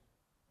dead.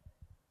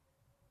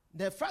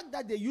 The fact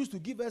that they used to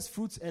give us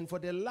fruits and for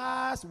the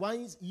last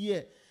 1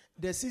 year,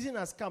 the season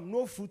has come,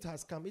 no fruit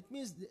has come, it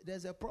means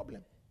there's a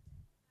problem.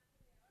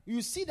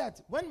 You see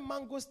that when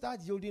mangoes start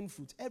yielding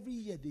fruit, every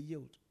year they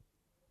yield.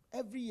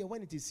 Every year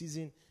when it is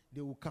season, they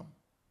will come.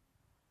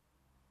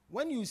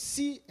 When you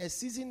see a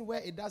season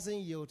where it doesn't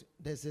yield,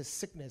 there's a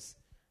sickness.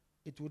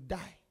 It will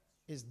die.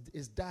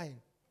 It's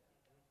dying.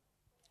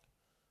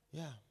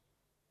 Yeah.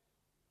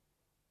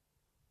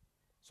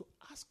 So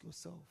ask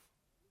yourself,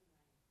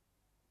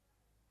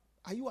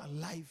 are you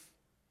alive?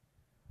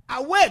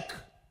 Awake!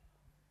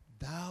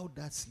 Thou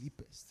that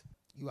sleepest.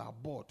 You are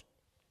bored.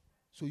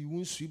 So you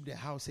won't sweep the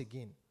house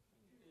again.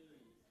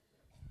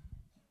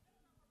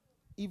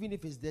 Even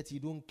if it's dirty, you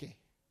don't care.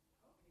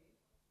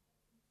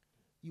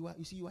 You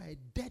are a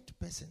dead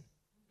person.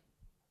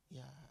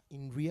 Yeah,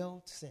 in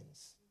real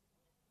sense.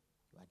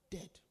 You are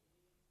dead.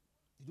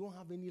 You don't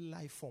have any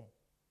life form.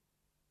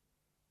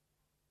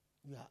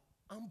 You are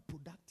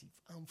unproductive,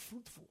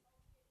 unfruitful.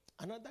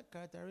 Another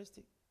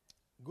characteristic,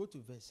 go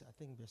to verse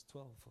 12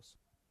 also.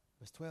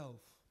 Verse 12.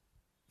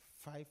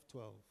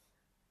 5:12.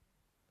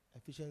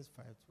 Ephesians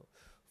 5:12.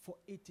 For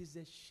it is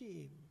a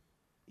shame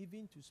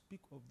even to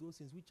speak of those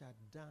things which are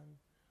done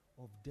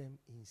of them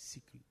in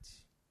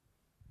secret.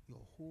 Your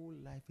whole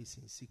life is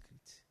in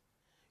secret.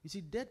 You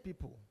see, dead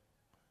people,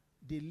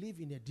 they live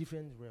in a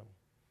different realm.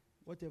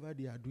 Whatever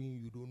they are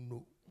doing, you don't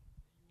know.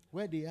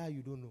 Where they are,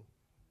 you don't know.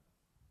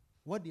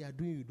 What they are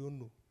doing, you don't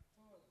know.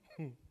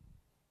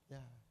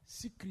 Yeah,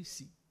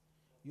 secrecy.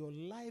 Your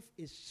life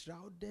is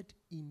shrouded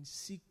in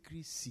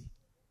secrecy.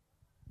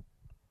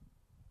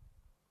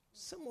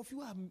 Some of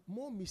you are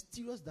more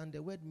mysterious than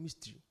the word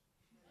mystery.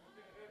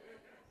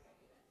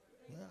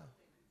 Yeah.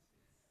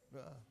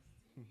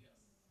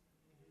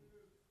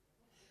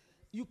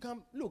 You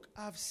can look.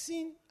 I've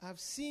seen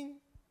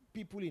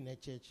people in a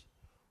church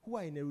who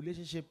are in a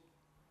relationship.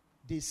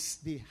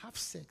 They have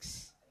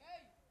sex.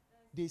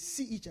 They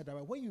see each other.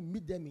 But when you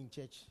meet them in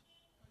church,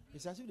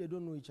 it's as if they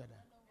don't know each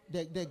other.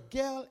 The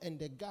girl and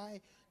the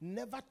guy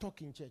never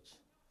talk in church.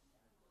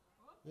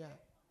 Yeah.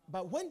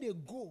 But when they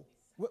go,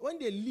 when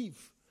they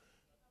leave,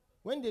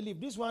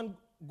 this one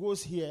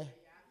goes here,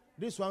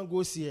 this one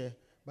goes here,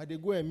 but they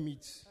go and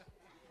meet.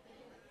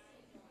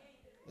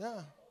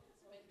 Yeah.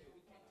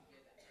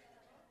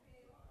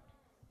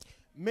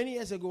 Many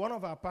years ago, one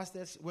of our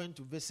pastors went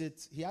to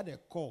visit. He had a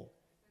call.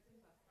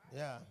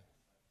 Yeah.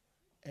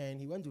 And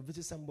he went to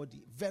visit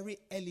somebody very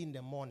early in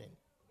the morning.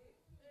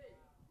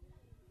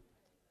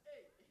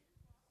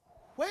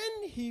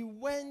 When he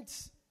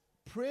went,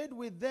 prayed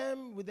with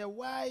them, with the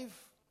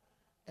wife,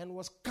 and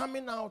was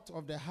coming out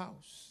of the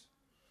house,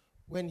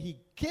 when he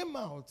came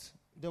out,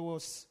 there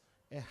was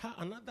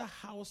another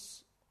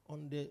house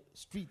on the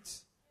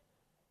street.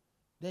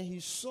 Then he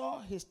saw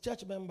his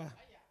church member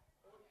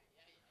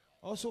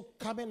also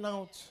coming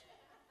out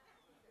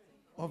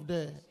of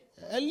the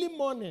early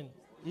morning.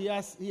 He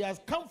has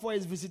come for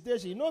his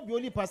visitation. You know, the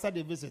only pastor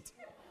they visit.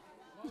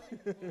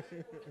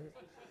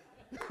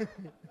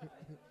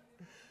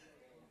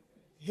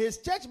 His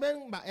church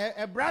member,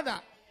 a brother,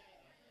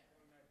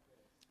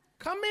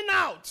 coming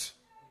out.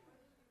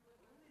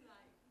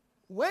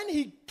 When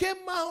he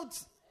came out,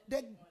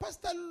 the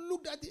pastor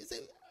looked at it and said,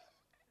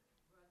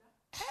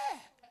 hey,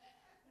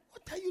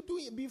 what are you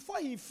doing? Before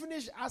he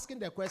finished asking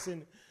the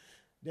question,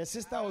 the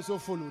sister also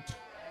followed.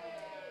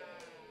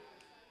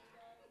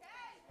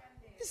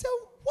 He said,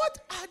 what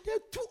are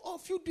the two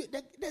of you doing?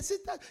 The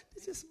sister,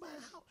 this is my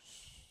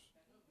house.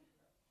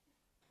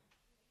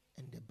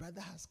 And the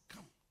brother has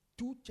come.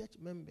 2 church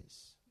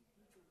members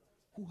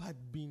who had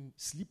been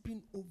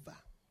sleeping over.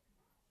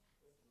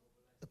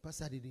 The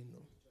pastor didn't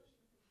know.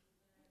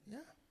 Yeah.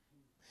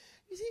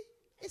 You see,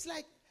 it's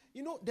like,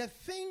 the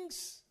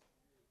things,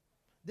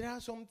 there are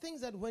some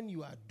things that when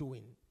you are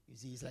doing, you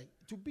see, it's like,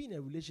 to be in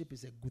a relationship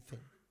is a good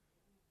thing.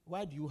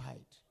 Why do you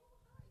hide?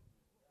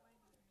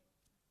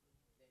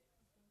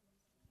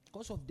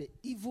 Because of the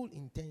evil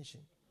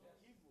intention.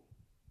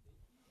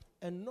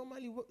 And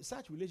normally,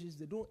 such relationships,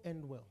 they don't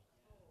end well.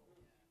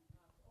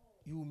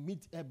 You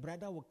meet a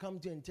brother will come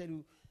to you and tell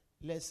you,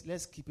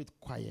 let's keep it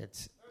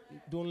quiet.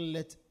 Don't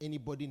let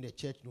anybody in the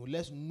church know.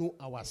 Let's know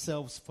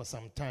ourselves for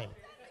some time.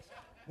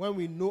 When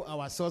we know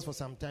ourselves for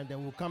some time,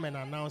 then we'll come and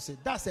announce it.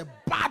 That's a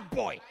bad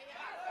boy.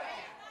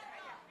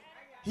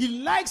 He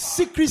likes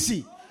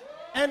secrecy.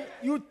 And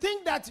you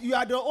think that you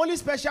are the only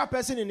special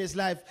person in his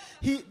life.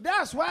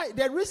 That's why,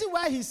 the reason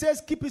why he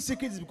says keep it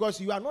secret is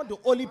because you are not the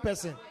only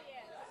person.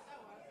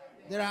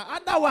 There are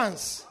other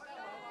ones.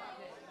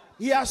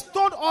 He has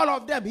told all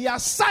of them. He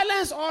has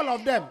silenced all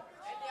of them.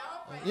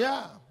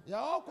 Yeah, they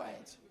are all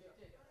quiet.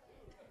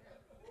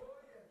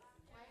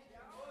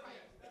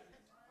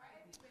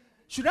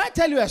 Should I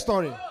tell you a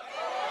story?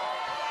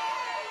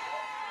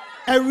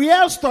 A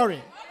real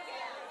story.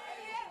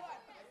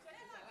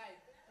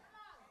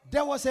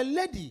 There was a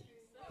lady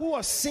who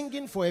was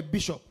singing for a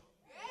bishop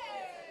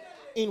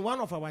in one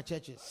of our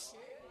churches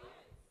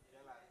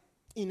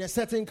in a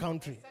certain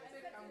country.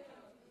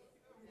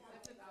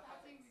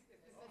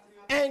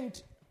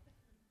 And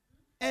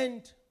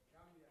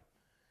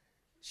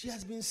she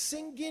has been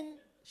singing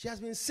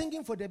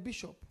for the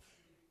bishop.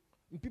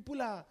 And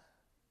people are,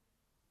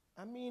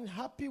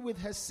 happy with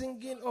her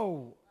singing.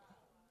 Oh,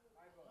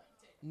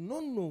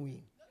 not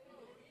knowing.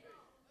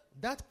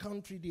 That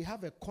country, they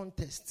have a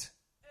contest.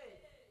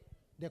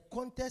 The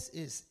contest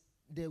is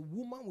the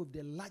woman with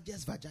the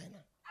largest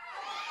vagina.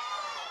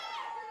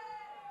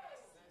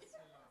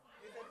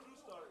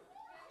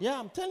 Yeah,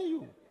 I'm telling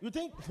you. You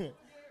think...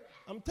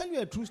 I'm telling you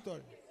a true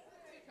story.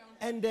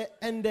 And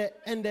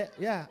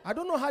yeah, I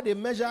don't know how they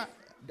measure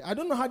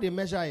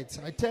it.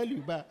 I tell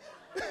you, but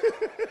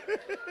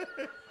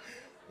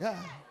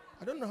yeah,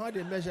 I don't know how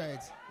they measure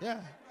it.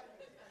 Yeah.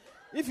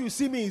 If you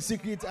see me in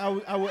secret, I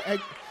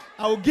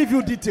will give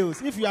you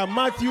details. If you are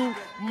Matthew,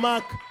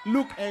 Mark,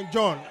 Luke, and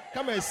John,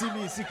 come and see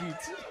me in secret.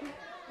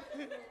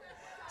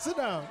 Sit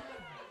down.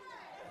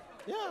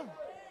 Yeah.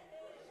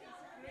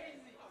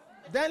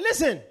 Then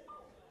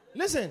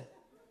listen.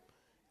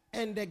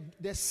 And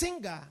the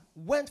singer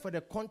went for the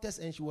contest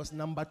and she was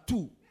number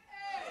 2.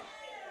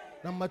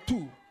 Number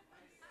 2.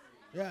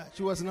 Yeah,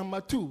 she was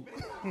number 2.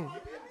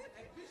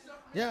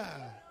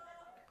 Yeah.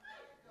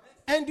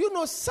 And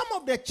some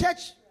of the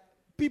church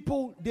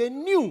people, they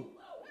knew.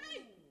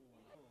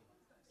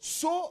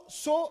 So,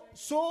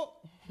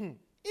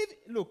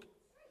 look,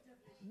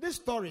 this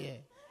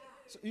story,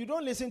 so you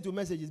don't listen to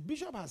messages.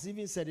 Bishop has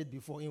even said it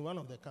before in one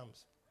of the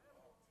camps.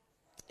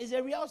 It's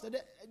a real story.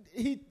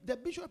 The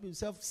bishop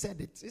himself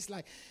said it. It's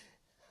like,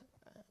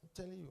 I'm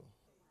telling you.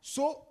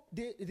 So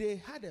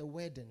they had a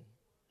wedding,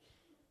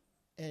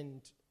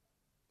 and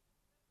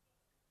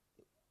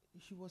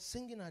she was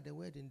singing at the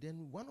wedding.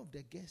 Then one of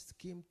the guests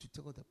came to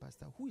tell the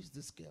pastor, who is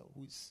this girl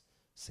who is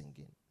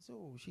singing?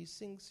 So she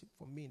sings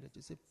for me. And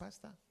she said,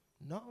 Pastor,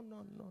 no.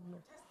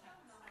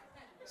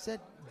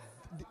 Said,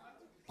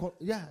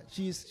 yeah,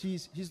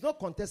 she's not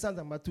contestant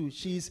number 2.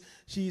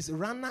 She's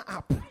runner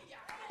up.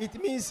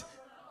 It means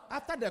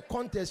after the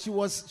contest, she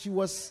was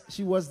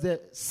the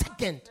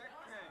second.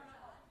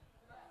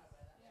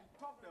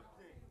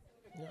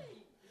 Yeah.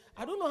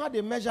 I don't know how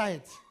they measure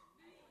it.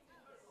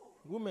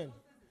 Women.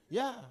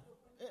 Yeah.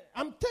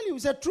 I'm telling you,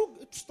 it's a true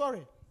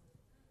story.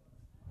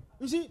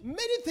 You see,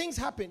 many things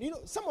happen.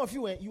 Some of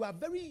you, you are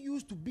very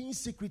used to being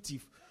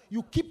secretive.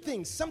 You keep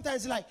things.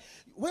 Sometimes, like,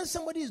 when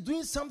somebody is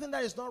doing something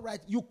that is not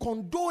right, you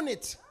condone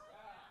it.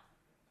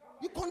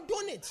 You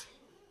condone it.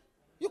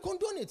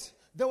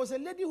 There was a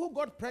lady who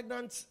got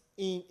pregnant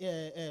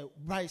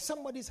by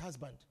somebody's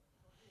husband.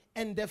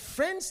 And the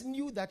friends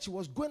knew that she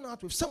was going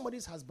out with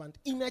somebody's husband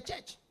in a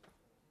church.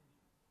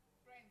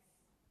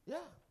 Yeah.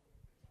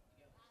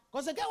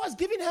 Because the guy was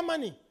giving her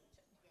money.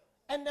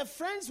 And the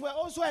friends were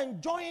also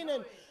enjoying,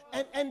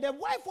 and the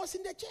wife was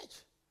in the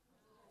church.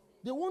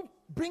 They won't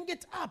bring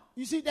it up.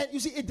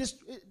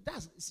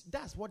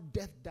 That's what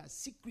death does.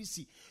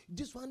 Secrecy.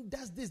 This one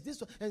does this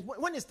one. And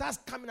when it starts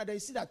coming out, you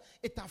see that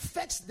it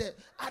affects the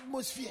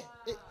atmosphere.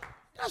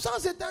 That's how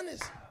Satan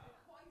is.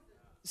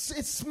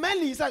 It's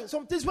smelly. It's like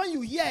sometimes when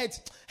you hear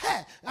it,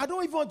 hey, I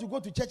don't even want to go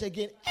to church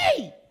again.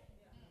 Hey!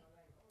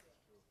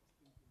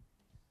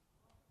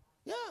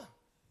 Yeah.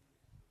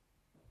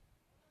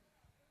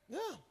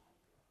 Yeah.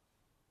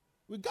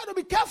 We got to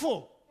be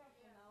careful.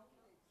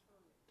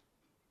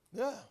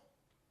 Yeah.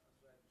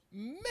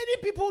 Many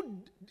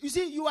people, you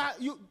see,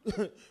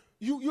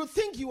 you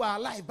think you are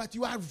alive, but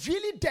you are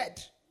really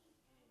dead.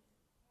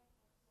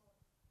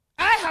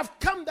 I have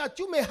come that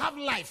you may have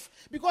life.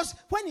 Because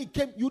when he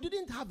came, you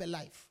didn't have a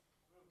life.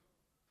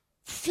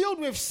 Filled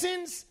with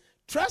sins,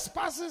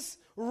 trespasses,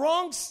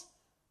 wrongs.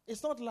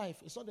 It's not life.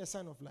 It's not a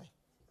sign of life.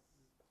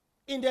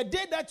 In the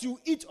day that you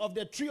eat of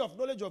the tree of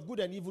knowledge of good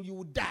and evil, you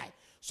will die.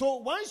 So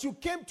once you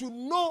came to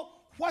know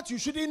what you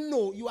shouldn't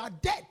know, you are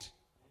dead.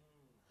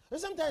 And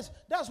sometimes,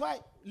 that's why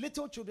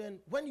little children,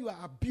 when you are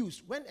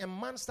abused, when a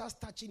man starts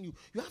touching you,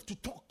 you have to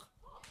talk.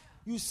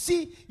 You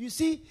see,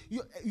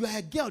 you are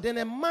a girl, then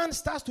a man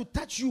starts to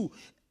touch you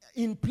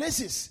in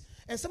places.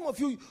 And some of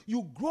you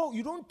grow,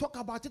 you don't talk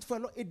about it for a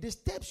long, it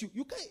disturbs you.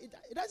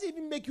 It doesn't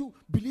even make you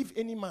believe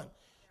any man.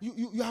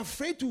 You are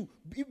afraid to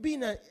be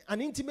in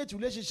an intimate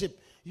relationship.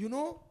 You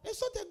know,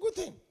 it's not a good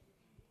thing.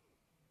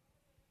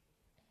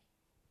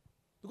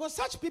 Because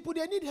such people,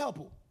 they need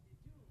help.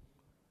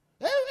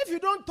 If you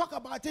don't talk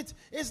about it,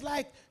 it's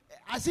like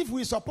as if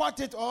we support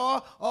it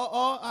or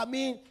I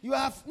mean,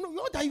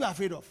 what are you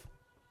afraid of?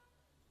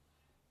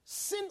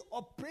 Sin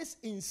operates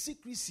in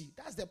secrecy.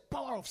 That's the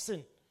power of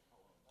sin.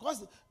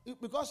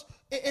 Because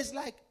it's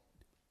like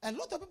a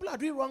lot of people are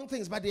doing wrong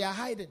things, but they are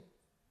hiding.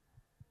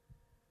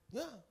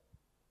 Yeah.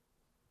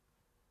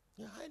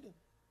 They're hiding.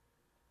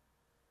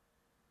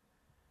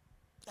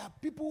 There are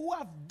people who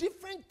have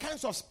different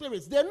kinds of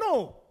spirits. They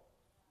know.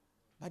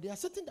 But they are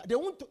sitting there. They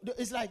won't.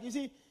 It's like, you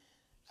see,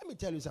 let me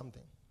tell you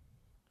something.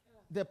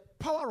 The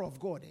power of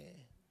God,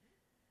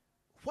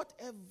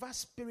 whatever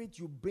spirit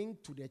you bring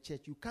to the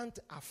church, you can't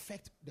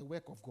affect the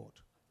work of God.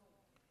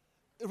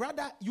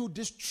 Rather, you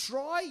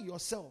destroy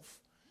yourself.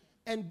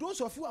 And those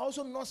of you who are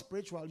also not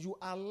spiritual, you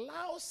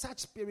allow such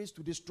spirits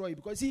to destroy you.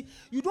 Because, see,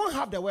 you don't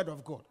have the word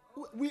of God.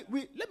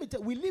 Let me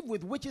tell you, we live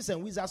with witches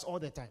and wizards all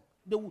the time.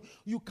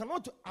 You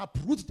cannot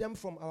uproot them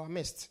from our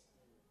midst.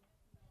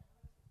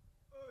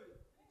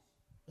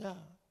 Yeah.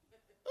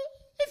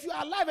 If you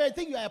are alive and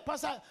think you are a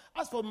pastor,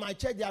 as for my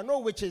church, there are no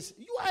witches.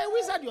 You are a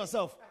wizard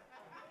yourself.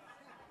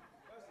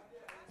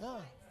 Yeah.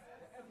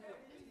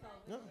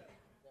 Yeah.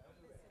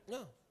 Yeah.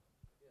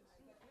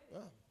 Yeah.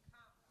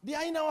 They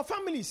are in our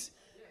families.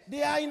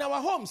 They are in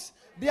our homes.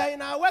 They are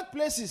in our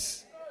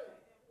workplaces.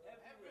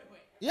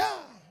 Yeah.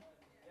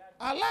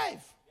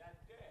 Alive.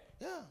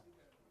 Yeah.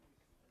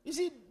 You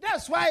see,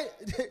 that's why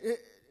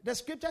the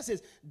scripture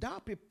says, thou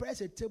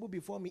preparest a table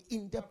before me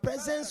in the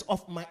presence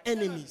of my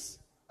enemies.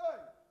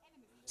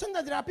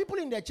 Sometimes there are people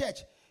in the church.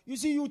 You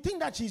see, you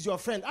think that she's your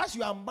friend. As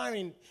you are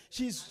marrying,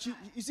 you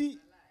see,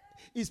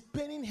 it's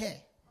paining her.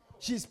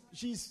 She's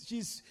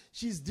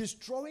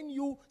destroying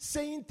you,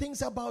 saying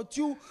things about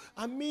you.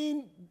 I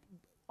mean,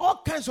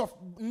 all kinds of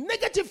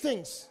negative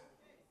things.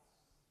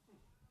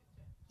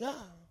 Yeah.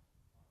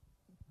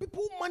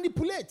 People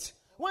manipulate.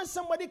 When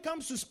somebody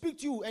comes to speak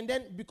to you, and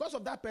then because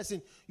of that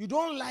person, you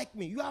don't like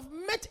me, you have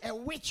met a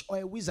witch or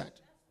a wizard.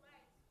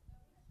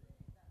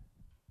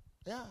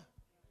 Yeah.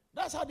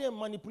 That's how they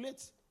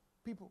manipulate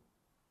people.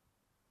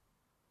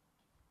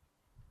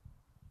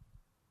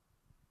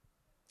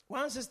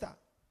 One sister,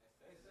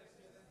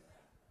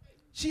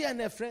 she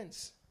and her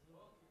friends,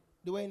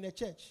 they were in the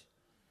church.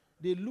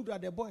 They looked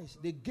at the boys.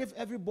 They gave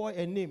every boy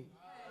a name.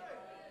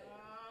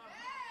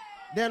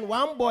 Then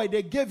one boy,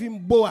 they gave him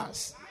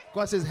Boaz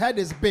because his head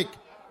is big.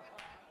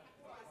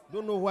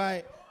 Don't know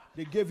why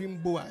they gave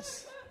him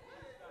Boaz.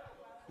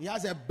 He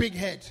has a big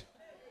head.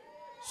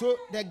 So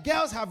the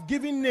girls have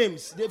given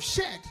names. They've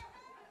shared.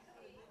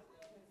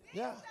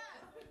 Yeah.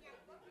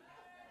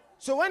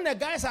 So when the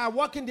guys are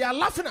walking, they are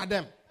laughing at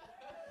them.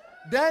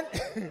 Then,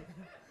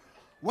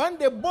 when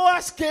the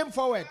Boaz came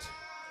forward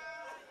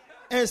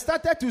and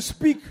started to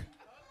speak,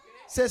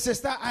 said,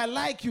 sister, I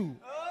like you.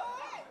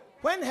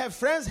 When her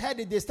friends heard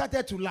it, they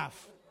started to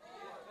laugh.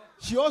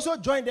 She also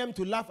joined them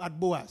to laugh at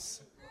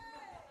Boaz.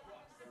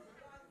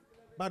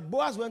 But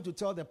Boaz went to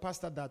tell the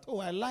pastor that, oh,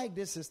 I like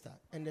this sister.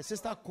 And the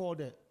sister called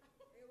her.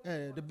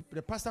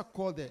 The pastor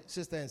called the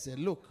sister and said,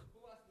 look,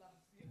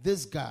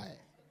 this guy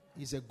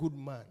is a good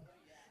man.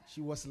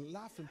 She was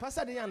laughing.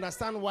 Pastor didn't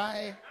understand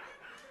why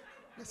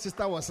the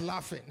sister was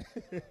laughing.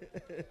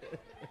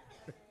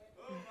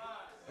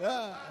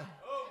 Yeah.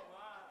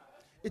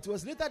 It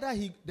was later that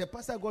the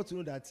pastor got to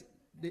know that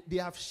they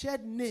have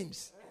shared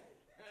names.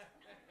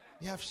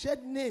 They have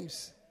shared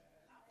names.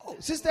 Oh,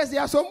 sisters, they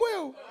are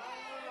somewhere. We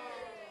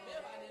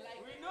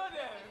know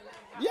them.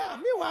 Yeah,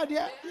 meanwhile, they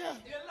like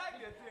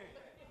the thing.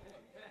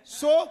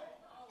 So,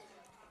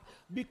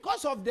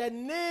 because of the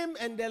name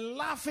and the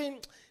laughing,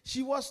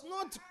 she was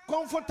not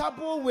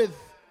comfortable with.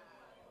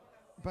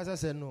 The pastor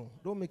said, no,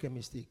 don't make a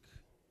mistake.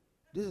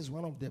 This is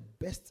one of the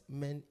best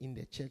men in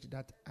the church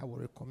that I will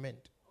recommend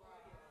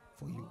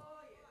for you.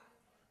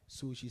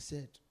 So she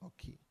said,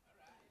 okay.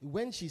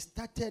 When she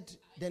started,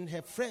 then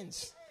her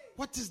friends,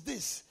 what is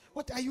this?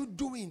 What are you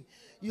doing?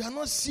 You are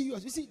not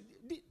serious. You see,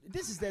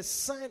 this is the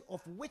sign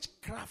of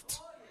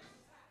witchcraft.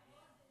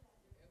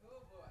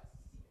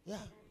 Yeah.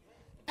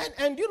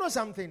 And you know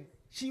something?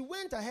 She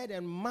went ahead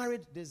and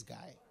married this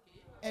guy.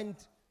 And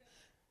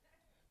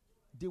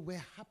they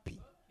were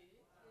happy.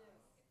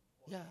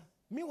 Yeah.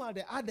 Meanwhile,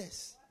 the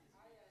others.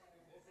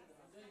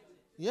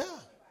 Yeah.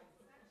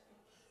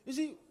 You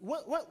see,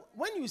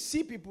 when you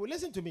see people,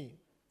 listen to me.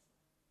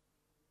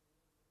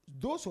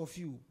 Those of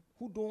you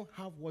who don't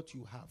have what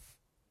you have,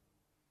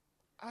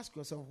 ask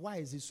yourself, why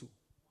is it so?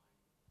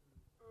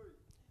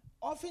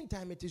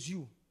 Oftentimes it is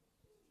you.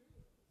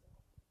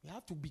 You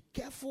have to be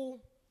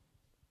careful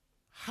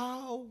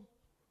how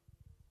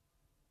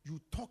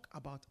you talk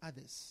about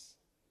others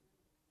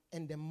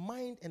and the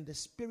mind and the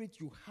spirit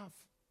you have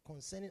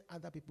concerning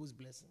other people's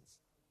blessings.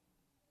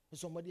 If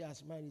somebody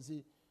has married, you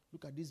say,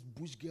 look at this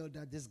bush girl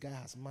that this guy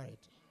has married.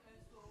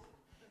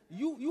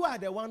 You are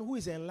the one who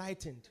is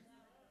enlightened.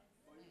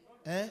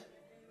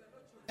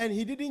 And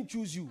he didn't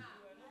choose you.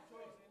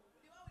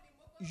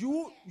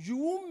 You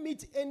won't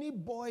meet any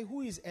boy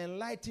who is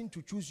enlightened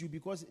to choose you,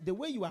 because the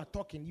way you are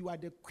talking, you are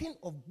the queen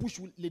of bush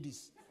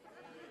ladies.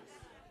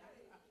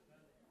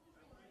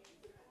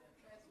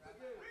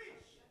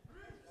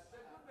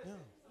 Yeah.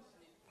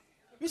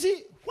 You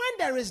see, when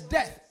there is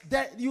death,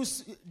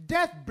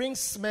 death brings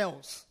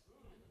smells.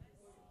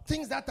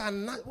 Things that are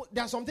not,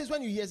 there are some things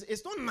when you hear,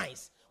 it's not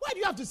nice. Why do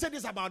you have to say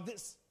this about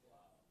this?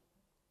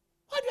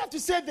 Why do you have to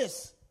say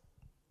this?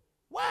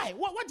 Why?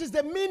 What is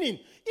the meaning?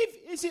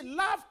 If you see,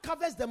 love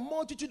covers the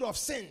multitude of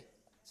sins.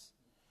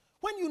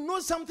 When you know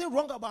something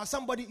wrong about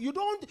somebody, you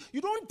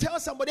don't tell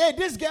somebody, hey,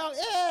 this girl,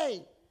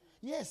 hey.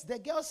 Yes, the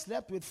girl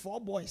slept with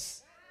 4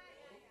 boys.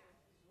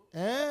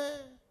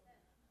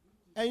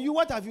 And you,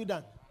 what have you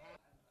done?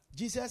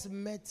 Jesus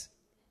met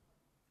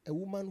a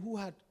woman who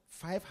had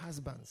 5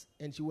 husbands,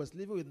 and she was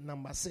living with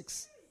number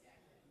 6.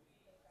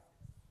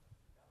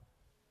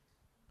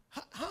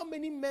 How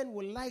many men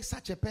will like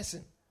such a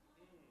person?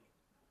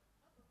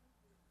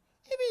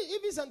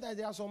 Even sometimes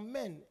there are some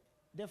men,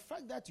 the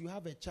fact that you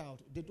have a child,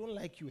 they don't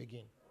like you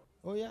again.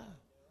 Oh, yeah.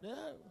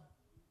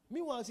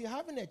 Meanwhile, see,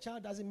 having a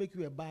child doesn't make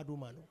you a bad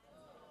woman.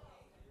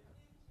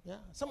 Yeah.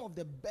 Some of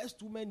the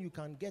best women you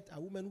can get are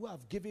women who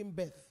have given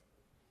birth.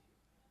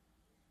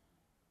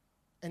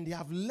 And they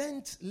have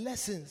learned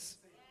lessons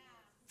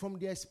from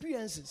their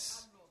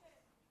experiences.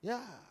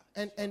 Yeah.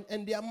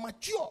 And they are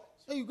mature.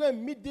 So you go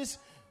and meet these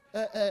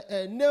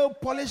nail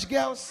polish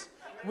girls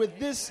with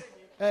this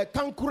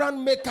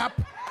Kankuran makeup.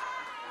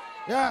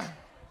 Yeah.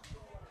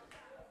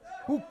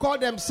 Who call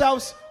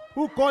themselves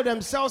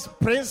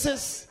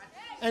princes.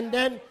 And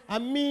then,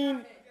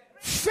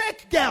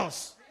 fake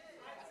girls.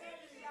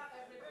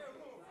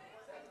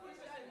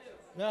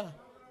 Yeah.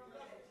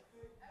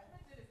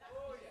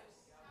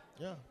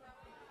 Yeah.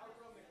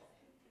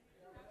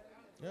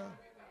 Yeah.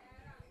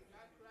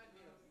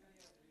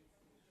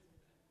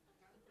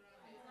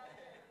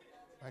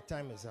 My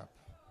time is up.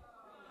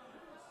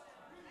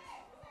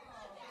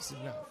 It's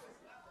enough.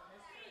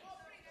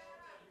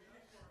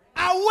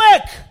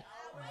 Awake,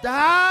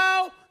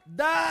 thou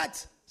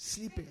that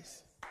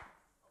sleepest.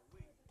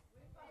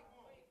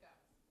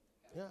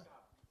 Yeah.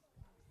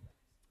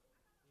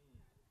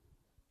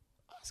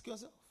 Ask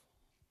yourself,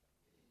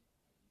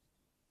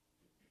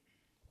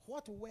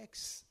 what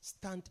works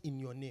stand in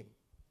your name?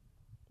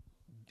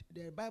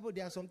 The Bible,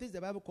 there are some things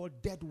the Bible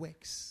called dead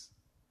works.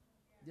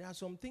 There are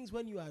some things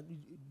when you are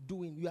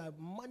doing, you are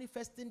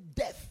manifesting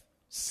death,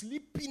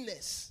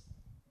 sleepiness.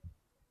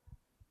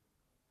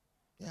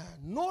 Yeah,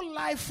 no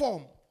life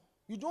form.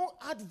 You don't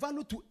add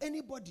value to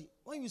anybody.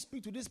 When you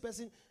speak to this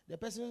person, the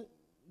person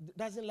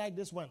doesn't like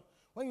this one.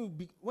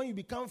 When you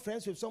become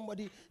friends with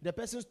somebody, the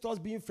person starts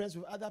being friends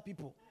with other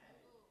people.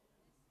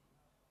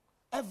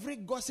 Every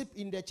gossip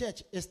in the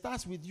church, it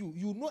starts with you.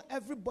 You know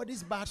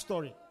everybody's bad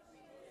story.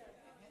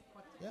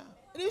 Yeah.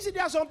 And you see,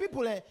 there are some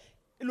people,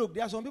 look,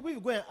 there are some people, if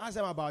you go and ask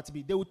them about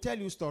me, they will tell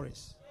you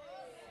stories.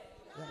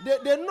 Yeah.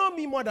 They know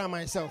me more than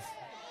myself.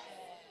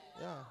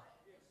 Yeah.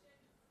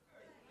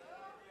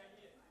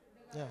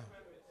 Yeah.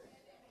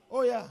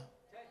 Oh, yeah.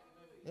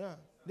 Yeah.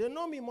 They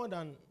know me more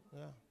than,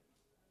 yeah.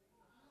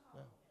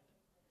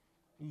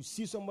 You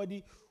see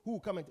somebody who will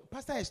come and,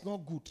 pastor is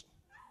not good.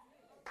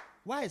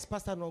 Why is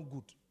pastor not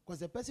good? Because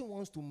the person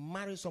wants to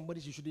marry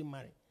somebody she shouldn't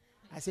marry.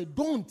 I say,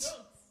 don't.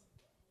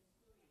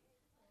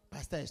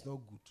 Pastor is not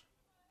good.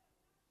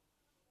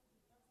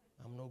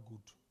 I'm not good.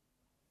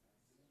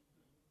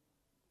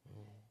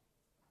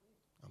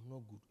 I'm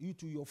not good. You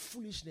to your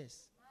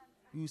foolishness,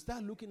 you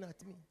start looking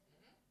at me.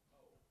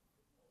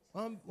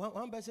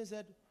 One person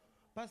said,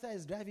 pastor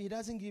is driving, he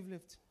doesn't give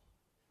lift.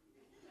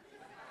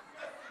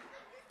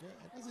 Yeah,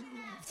 he doesn't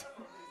give lift.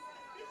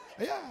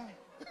 Yeah.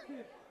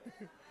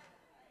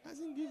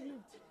 Doesn't give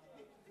lift.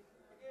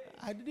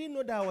 I didn't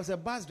know that I was a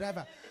bus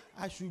driver.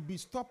 I should be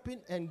stopping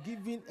and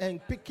giving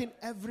and picking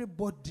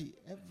everybody.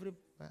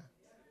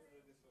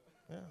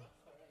 Yeah.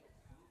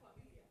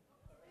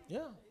 Yeah.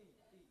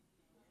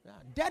 Yeah.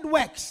 Dead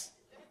works.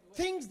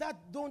 Things that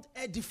don't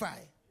edify.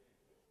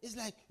 It's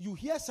like you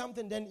hear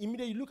something, then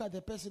immediately you look at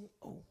the person.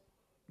 Oh,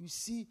 you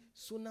see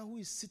Sona who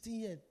is sitting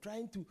here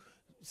trying to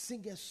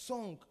sing a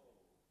song.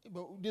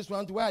 But this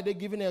one, why are they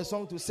giving her a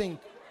song to sing?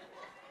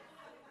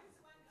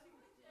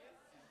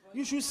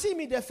 You should see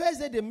me the first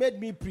day they made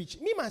me preach.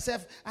 Me,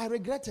 myself, I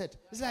regretted.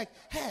 It's like,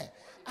 hey,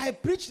 I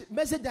preached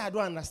message that I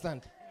don't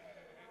understand.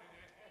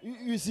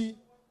 You see?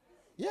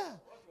 Yeah.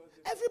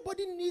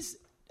 Everybody needs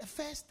a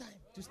first time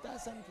to start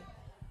something.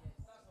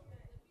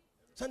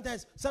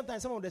 Sometimes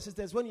some of the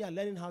sisters, when you are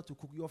learning how to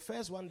cook, your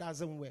first one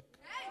doesn't work.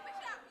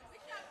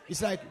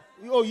 It's like,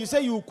 oh, you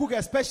say you cook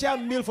a special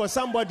meal for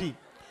somebody.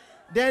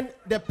 Then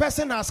the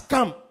person has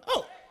come.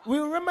 Oh, we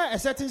remember a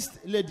certain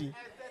lady.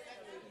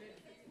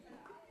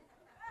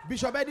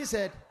 Bishop Eddie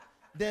said,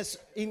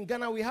 in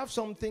Ghana we have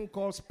something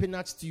called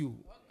spinach stew.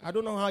 I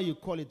don't know how you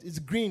call it. It's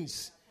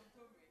greens.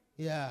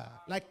 Yeah.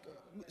 Like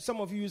some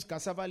of you use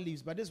cassava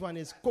leaves, but this one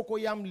is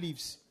cocoyam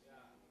leaves.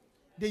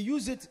 They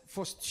use it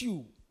for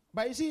stew.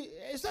 But you see,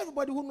 it's not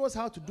everybody who knows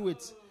how to do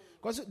it.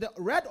 Because the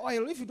red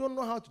oil, if you don't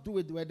know how to do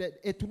it,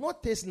 it will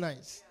not taste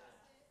nice.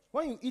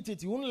 When you eat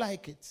it, you won't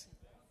like it.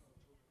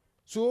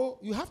 So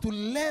you have to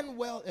learn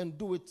well and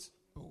do it.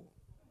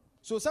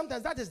 So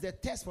sometimes that is the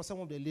test for some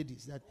of the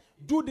ladies, that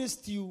do this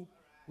stew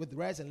with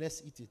rice and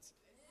let's eat it.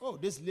 Oh,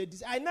 this lady,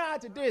 I know how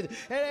to do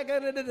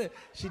it.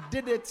 She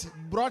did it,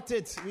 brought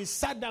it. We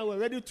sat down, we're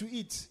ready to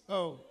eat.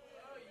 Oh.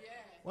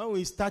 When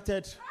we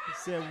started, we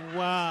said,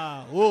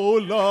 wow, oh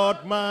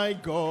Lord my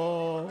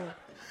God,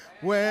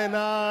 when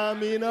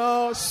I'm in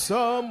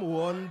awesome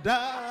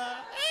wonder,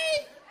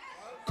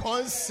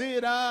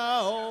 consider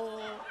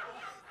all,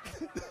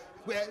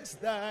 where's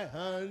thy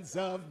hands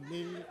of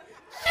me?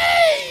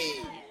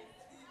 Hey!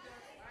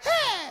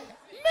 Hey,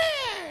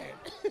 man!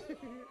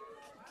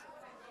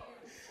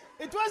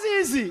 It was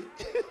easy.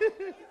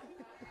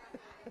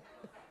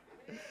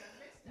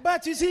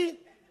 But you see,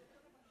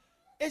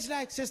 it's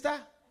like, sister,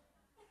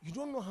 you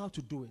don't know how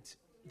to do it.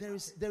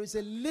 There is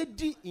a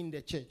lady in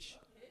the church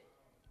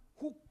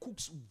who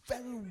cooks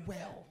very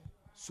well.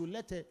 So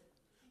let her.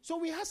 So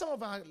we had some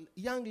of our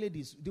young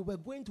ladies. They were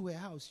going to her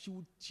house.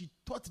 She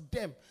taught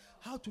them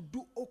how to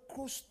do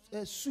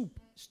okra soup,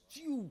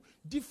 stew,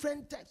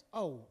 different types.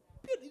 Oh,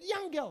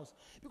 young girls.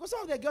 Because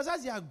some of the girls,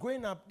 as they are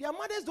growing up, their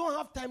mothers don't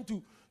have time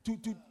to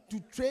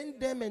train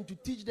them and to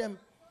teach them.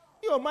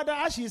 Your mother,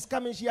 as she is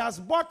coming, she has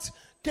bought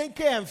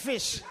kenke and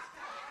fish.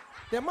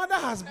 The mother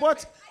has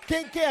bought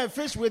kenke and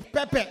fish with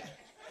pepper.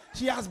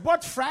 She has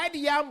bought fried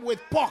yam with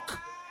pork.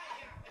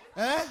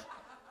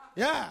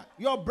 Yeah.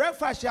 Your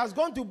breakfast, she has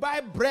gone to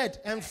buy bread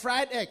and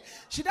fried egg.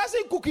 She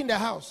doesn't cook in the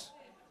house.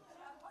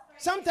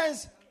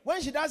 Sometimes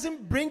when she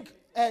doesn't bring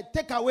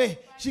takeaway,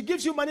 she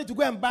gives you money to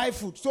go and buy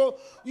food. So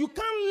you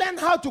can't learn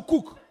how to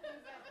cook.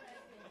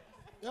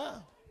 Yeah.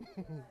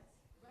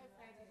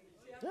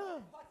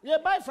 They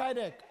buy fried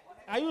egg.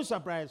 Are you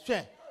surprised?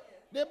 Sure.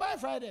 They buy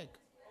fried egg.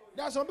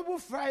 There are some people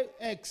fry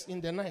eggs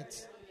in the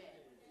night.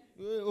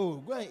 Oh,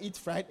 go and eat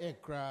fried egg.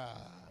 I'm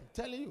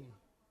telling you.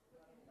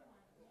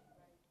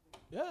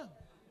 Yeah.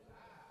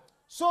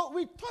 So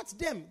we taught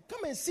them.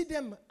 Come and see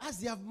them as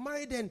they have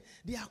married and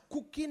they are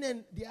cooking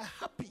and they are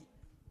happy.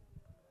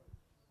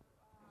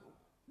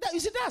 You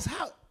see, that's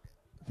how,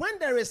 when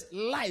there is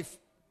life,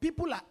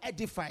 people are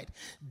edified.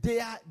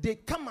 They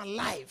come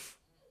alive.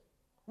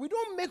 We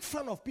don't make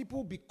fun of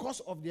people because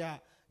of their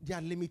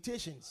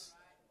limitations.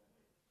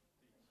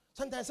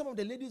 Sometimes some of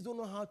the ladies don't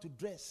know how to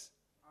dress.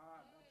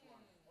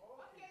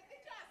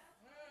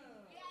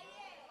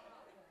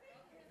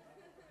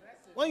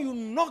 When you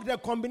knock the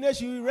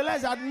combination, you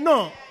realize that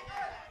no.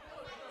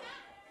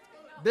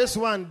 This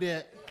one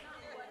there,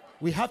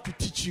 we have to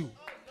teach you.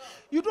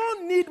 You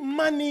don't need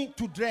money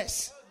to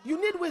dress. You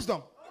need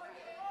wisdom.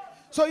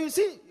 So you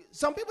see,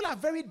 some people are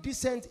very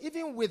decent,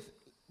 even with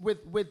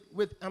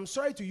I'm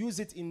sorry to use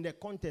it in the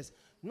context,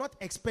 not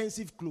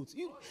expensive clothes.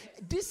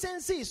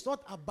 Decency is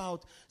not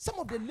about some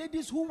of the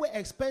ladies who wear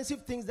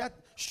expensive things that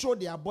show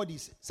their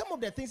bodies. Some of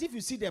the things, if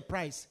you see the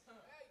price,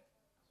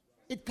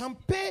 it can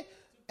pay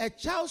a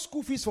child's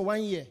school fees for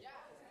 1 year.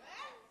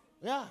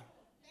 Yeah.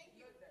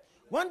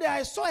 One day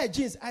I saw a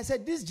jeans. I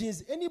said, this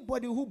jeans,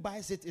 anybody who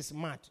buys it is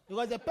mad.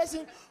 Because the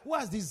person who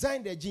has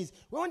designed the jeans,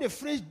 when they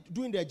finish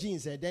doing their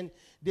jeans, then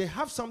they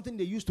have something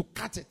they use to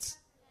cut it.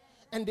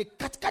 And they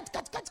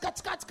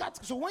cut.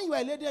 So when you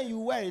are a lady and you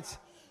wear it,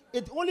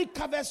 it only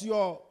covers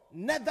your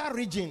nether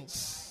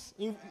regions,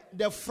 in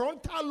the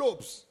frontal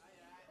lobes.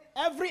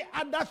 Every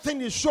other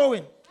thing is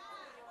showing.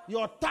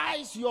 Your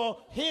thighs, your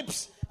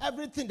hips,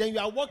 everything. Then you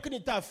are walking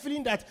it out,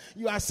 feeling that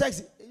you are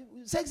sexy.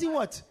 Sexy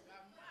what?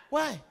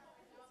 Why?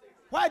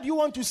 Why do you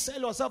want to sell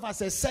yourself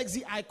as a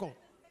sexy icon?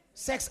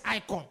 Sex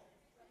icon.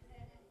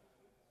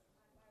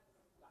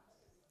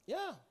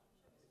 Yeah.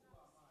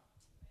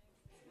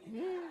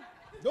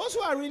 Those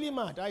who are really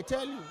mad, I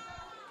tell you.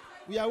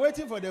 We are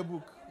waiting for the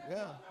book.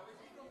 Yeah.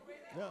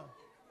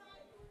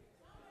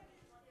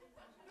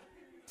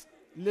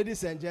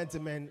 Ladies and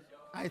gentlemen,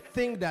 I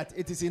think that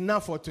it is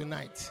enough for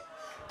tonight.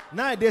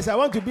 Nowadays, I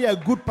want to be a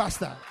good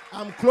pastor.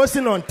 I'm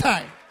closing on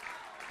time.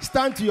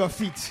 Stand to your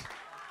feet.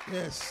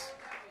 Yes.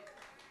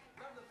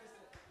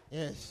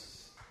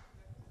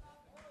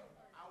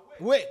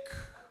 Wake,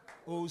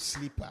 O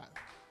sleeper.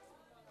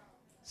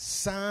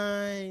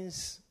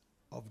 Signs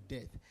of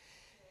death.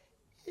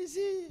 You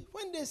see,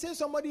 when they say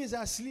somebody is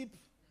asleep,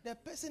 the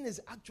person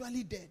is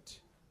actually dead.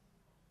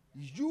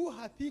 You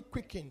have he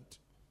quickened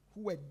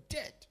who were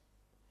dead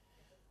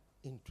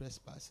in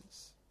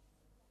trespasses.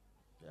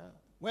 Yeah.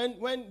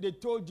 When they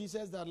told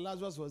Jesus that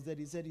Lazarus was dead,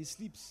 he said he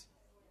sleeps.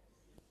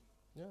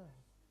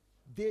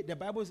 Yeah. The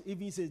Bible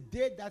even says,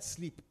 they that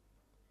sleep.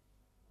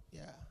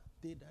 Yeah.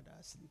 They that are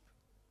asleep.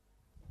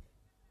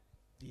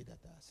 They that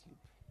are asleep.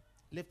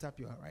 Lift up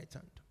your right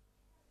hand.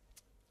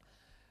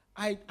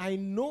 I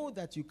know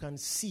that you can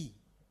see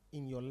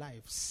in your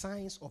life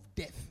signs of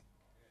death,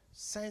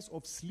 signs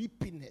of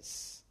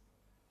sleepiness,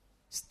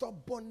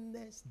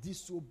 stubbornness,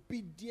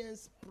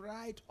 disobedience,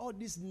 pride, all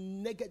these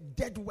negative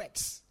dead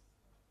works.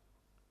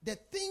 The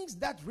things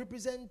that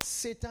represent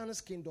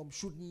Satan's kingdom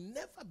should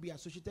never be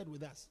associated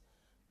with us.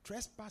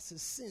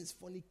 Trespasses, sins,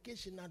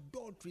 fornication,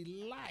 adultery,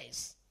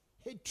 lies,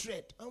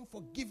 hatred,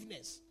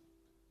 unforgiveness,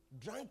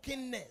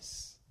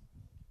 drunkenness,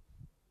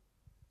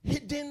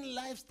 hidden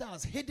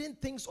lifestyles, hidden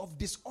things of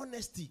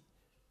dishonesty.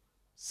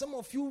 Some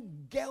of you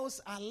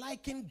girls are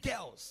liking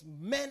girls.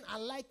 Men are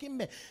liking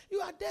men.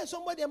 You are there,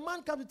 a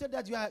man comes to tell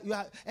that you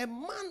are a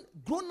man,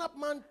 grown-up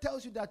man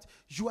tells you that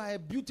you are a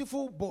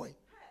beautiful boy.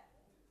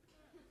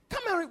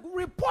 Come and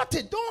report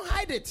it. Don't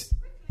hide it.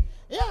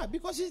 Yeah,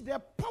 because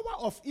the power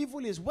of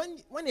evil is when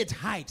it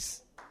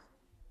hides.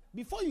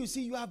 Before you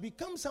see, you have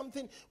become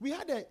something. We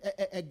had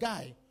a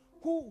guy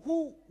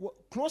who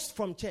closed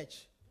from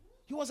church.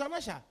 He was an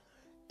usher.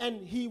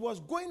 And he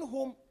was going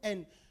home,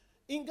 and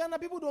in Ghana,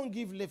 people don't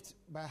give lift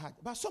by heart.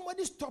 But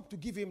somebody stopped to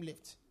give him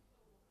lift.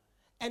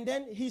 And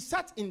then he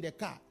sat in the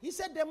car. He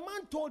said the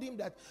man told him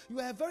that you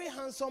are a very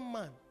handsome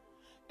man.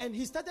 And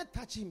he started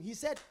touching him. He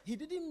said he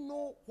didn't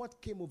know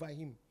what came over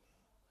him.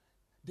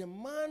 The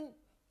man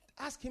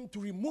asked him to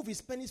remove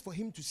his penis for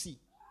him to see.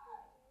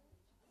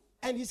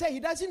 And he said he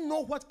doesn't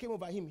know what came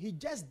over him. He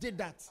just did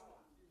that.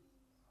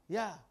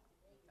 Yeah.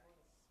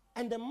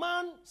 And the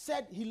man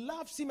said he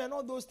loves him and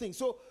all those things.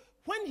 So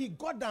when he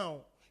got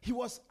down, he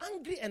was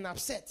angry and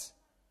upset.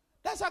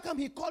 That's how come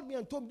he called me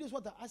and told me this.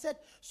 What I said,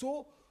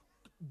 so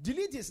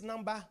delete his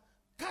number,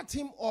 cut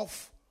him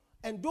off,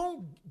 and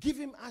don't give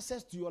him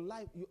access to your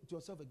life, to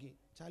yourself again.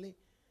 Charlie,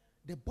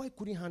 the boy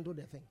couldn't handle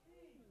the thing.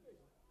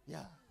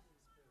 Yeah.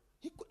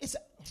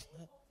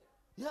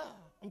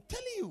 I'm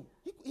telling you,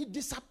 he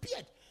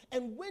disappeared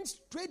and went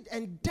straight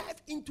and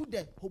dived into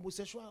the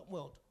homosexual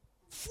world.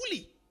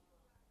 Fully.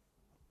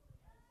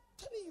 I'm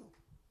telling you.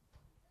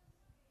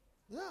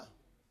 Yeah.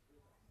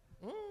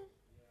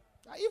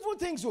 Evil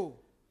things, oh.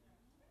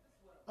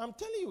 I'm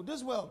telling you,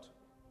 this world.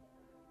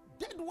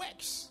 Dead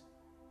works.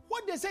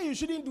 What they say you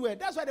shouldn't do it.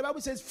 That's why the Bible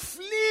says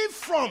flee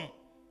from.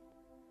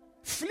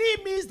 Flee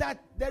means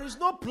that there is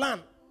no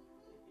plan.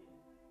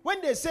 When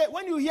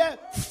you hear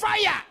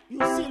fire, you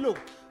see, look,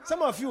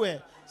 some of you,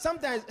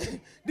 sometimes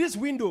this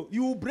window,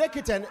 you break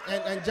it and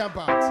jump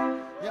out.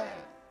 Yeah.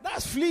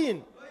 That's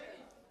fleeing.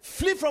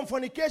 Flee from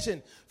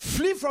fornication.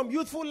 Flee from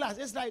youthful lust.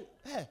 It's like,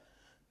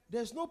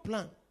 there's no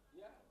plan.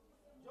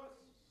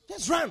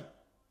 Just run.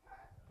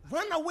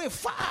 Run away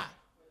far.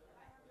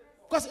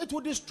 Because it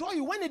will destroy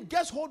you. When it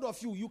gets hold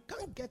of you, you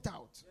can't get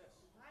out.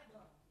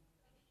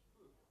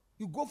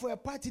 You go for a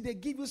party, they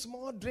give you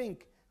small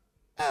drink.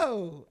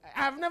 Oh,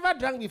 I've never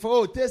drunk before.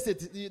 Oh, taste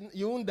it.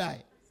 You won't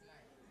die.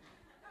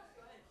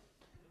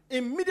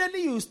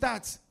 Immediately you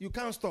start, you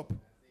can't stop.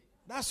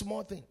 That's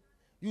small thing.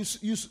 You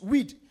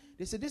weed.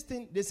 They say this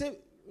thing, they say,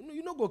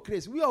 you know, go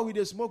crazy. We are with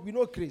the smoke, we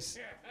know crazy.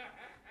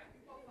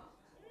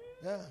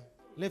 Yeah.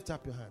 Lift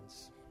up your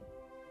hands.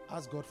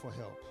 Ask God for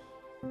help.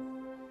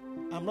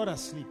 I'm not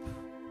asleep.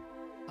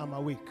 I'm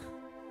awake.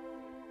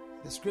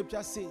 The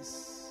scripture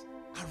says,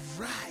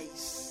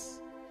 arise.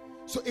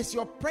 So it's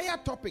your prayer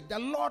topic. The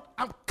Lord,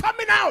 I'm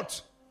coming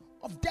out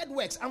of dead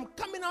works. I'm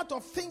coming out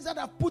of things that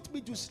have put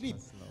me to sleep.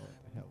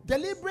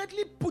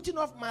 Deliberately putting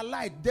off my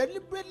life.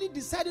 Deliberately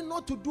deciding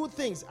not to do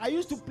things. I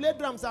used to play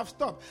drums, I've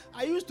stopped.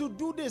 I used to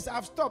do this,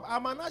 I've stopped.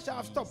 I'm an usher,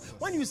 I've stopped.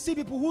 When you see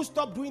people who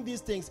stop doing these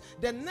things,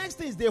 the next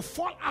thing is they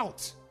fall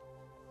out.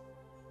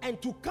 And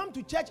to come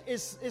to church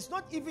is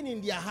not even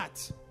in their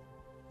heart.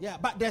 Yeah,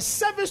 but the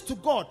service to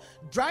God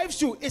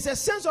drives you. It's a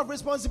sense of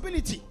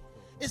responsibility.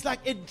 It's like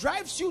it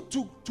drives you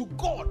to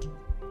God.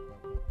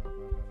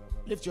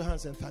 Lift your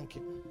hands and thank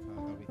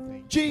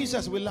Him.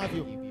 Jesus, we love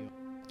you.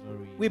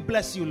 We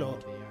bless you,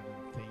 Lord.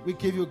 We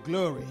give you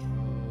glory.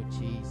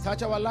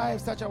 Touch our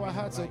lives, touch our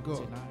hearts, oh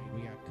God.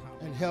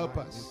 And help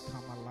us.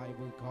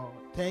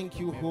 Thank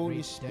you,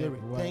 Holy Spirit.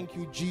 Thank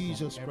you,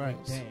 Jesus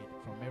Christ.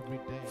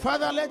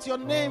 Father, let your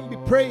name be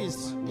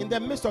praised in the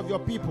midst of your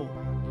people.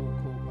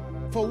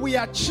 For we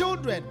are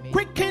children,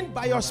 quickened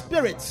by your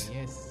Spirit.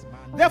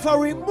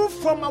 Therefore, remove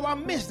from our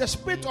midst the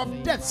spirit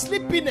of death,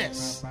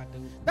 sleepiness,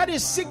 that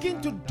is seeking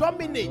to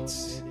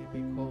dominate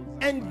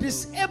and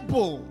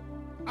disable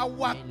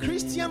our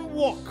Christian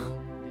walk.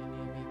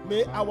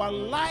 May our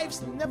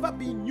lives never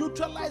be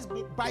neutralized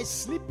by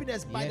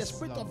sleepiness, by the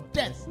spirit of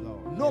death,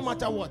 no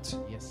matter what.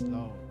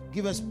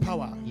 Give us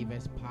power. Give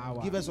us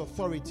power. Give us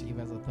authority. Give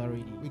us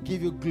authority. We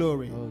give you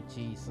glory. Oh,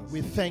 Jesus.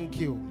 We thank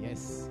you.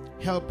 Yes.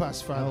 Help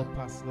us, Father. Help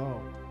us,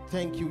 Lord.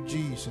 Thank you,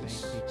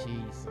 Jesus. Thank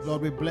you, Jesus.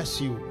 Lord, we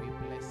bless you.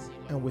 We bless you,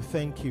 Lord. And we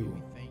thank you.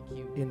 We thank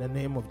you. In the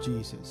name of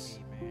Jesus.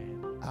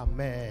 Amen.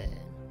 Amen.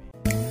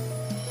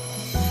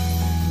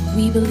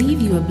 We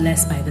believe you are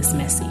blessed by this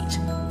message.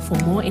 For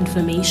more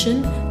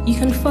information, you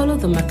can follow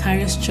the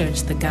Macarius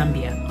Church The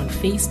Gambia on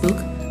Facebook,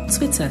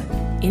 Twitter,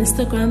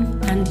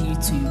 Instagram, and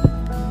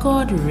YouTube.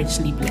 God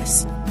richly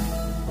bless you.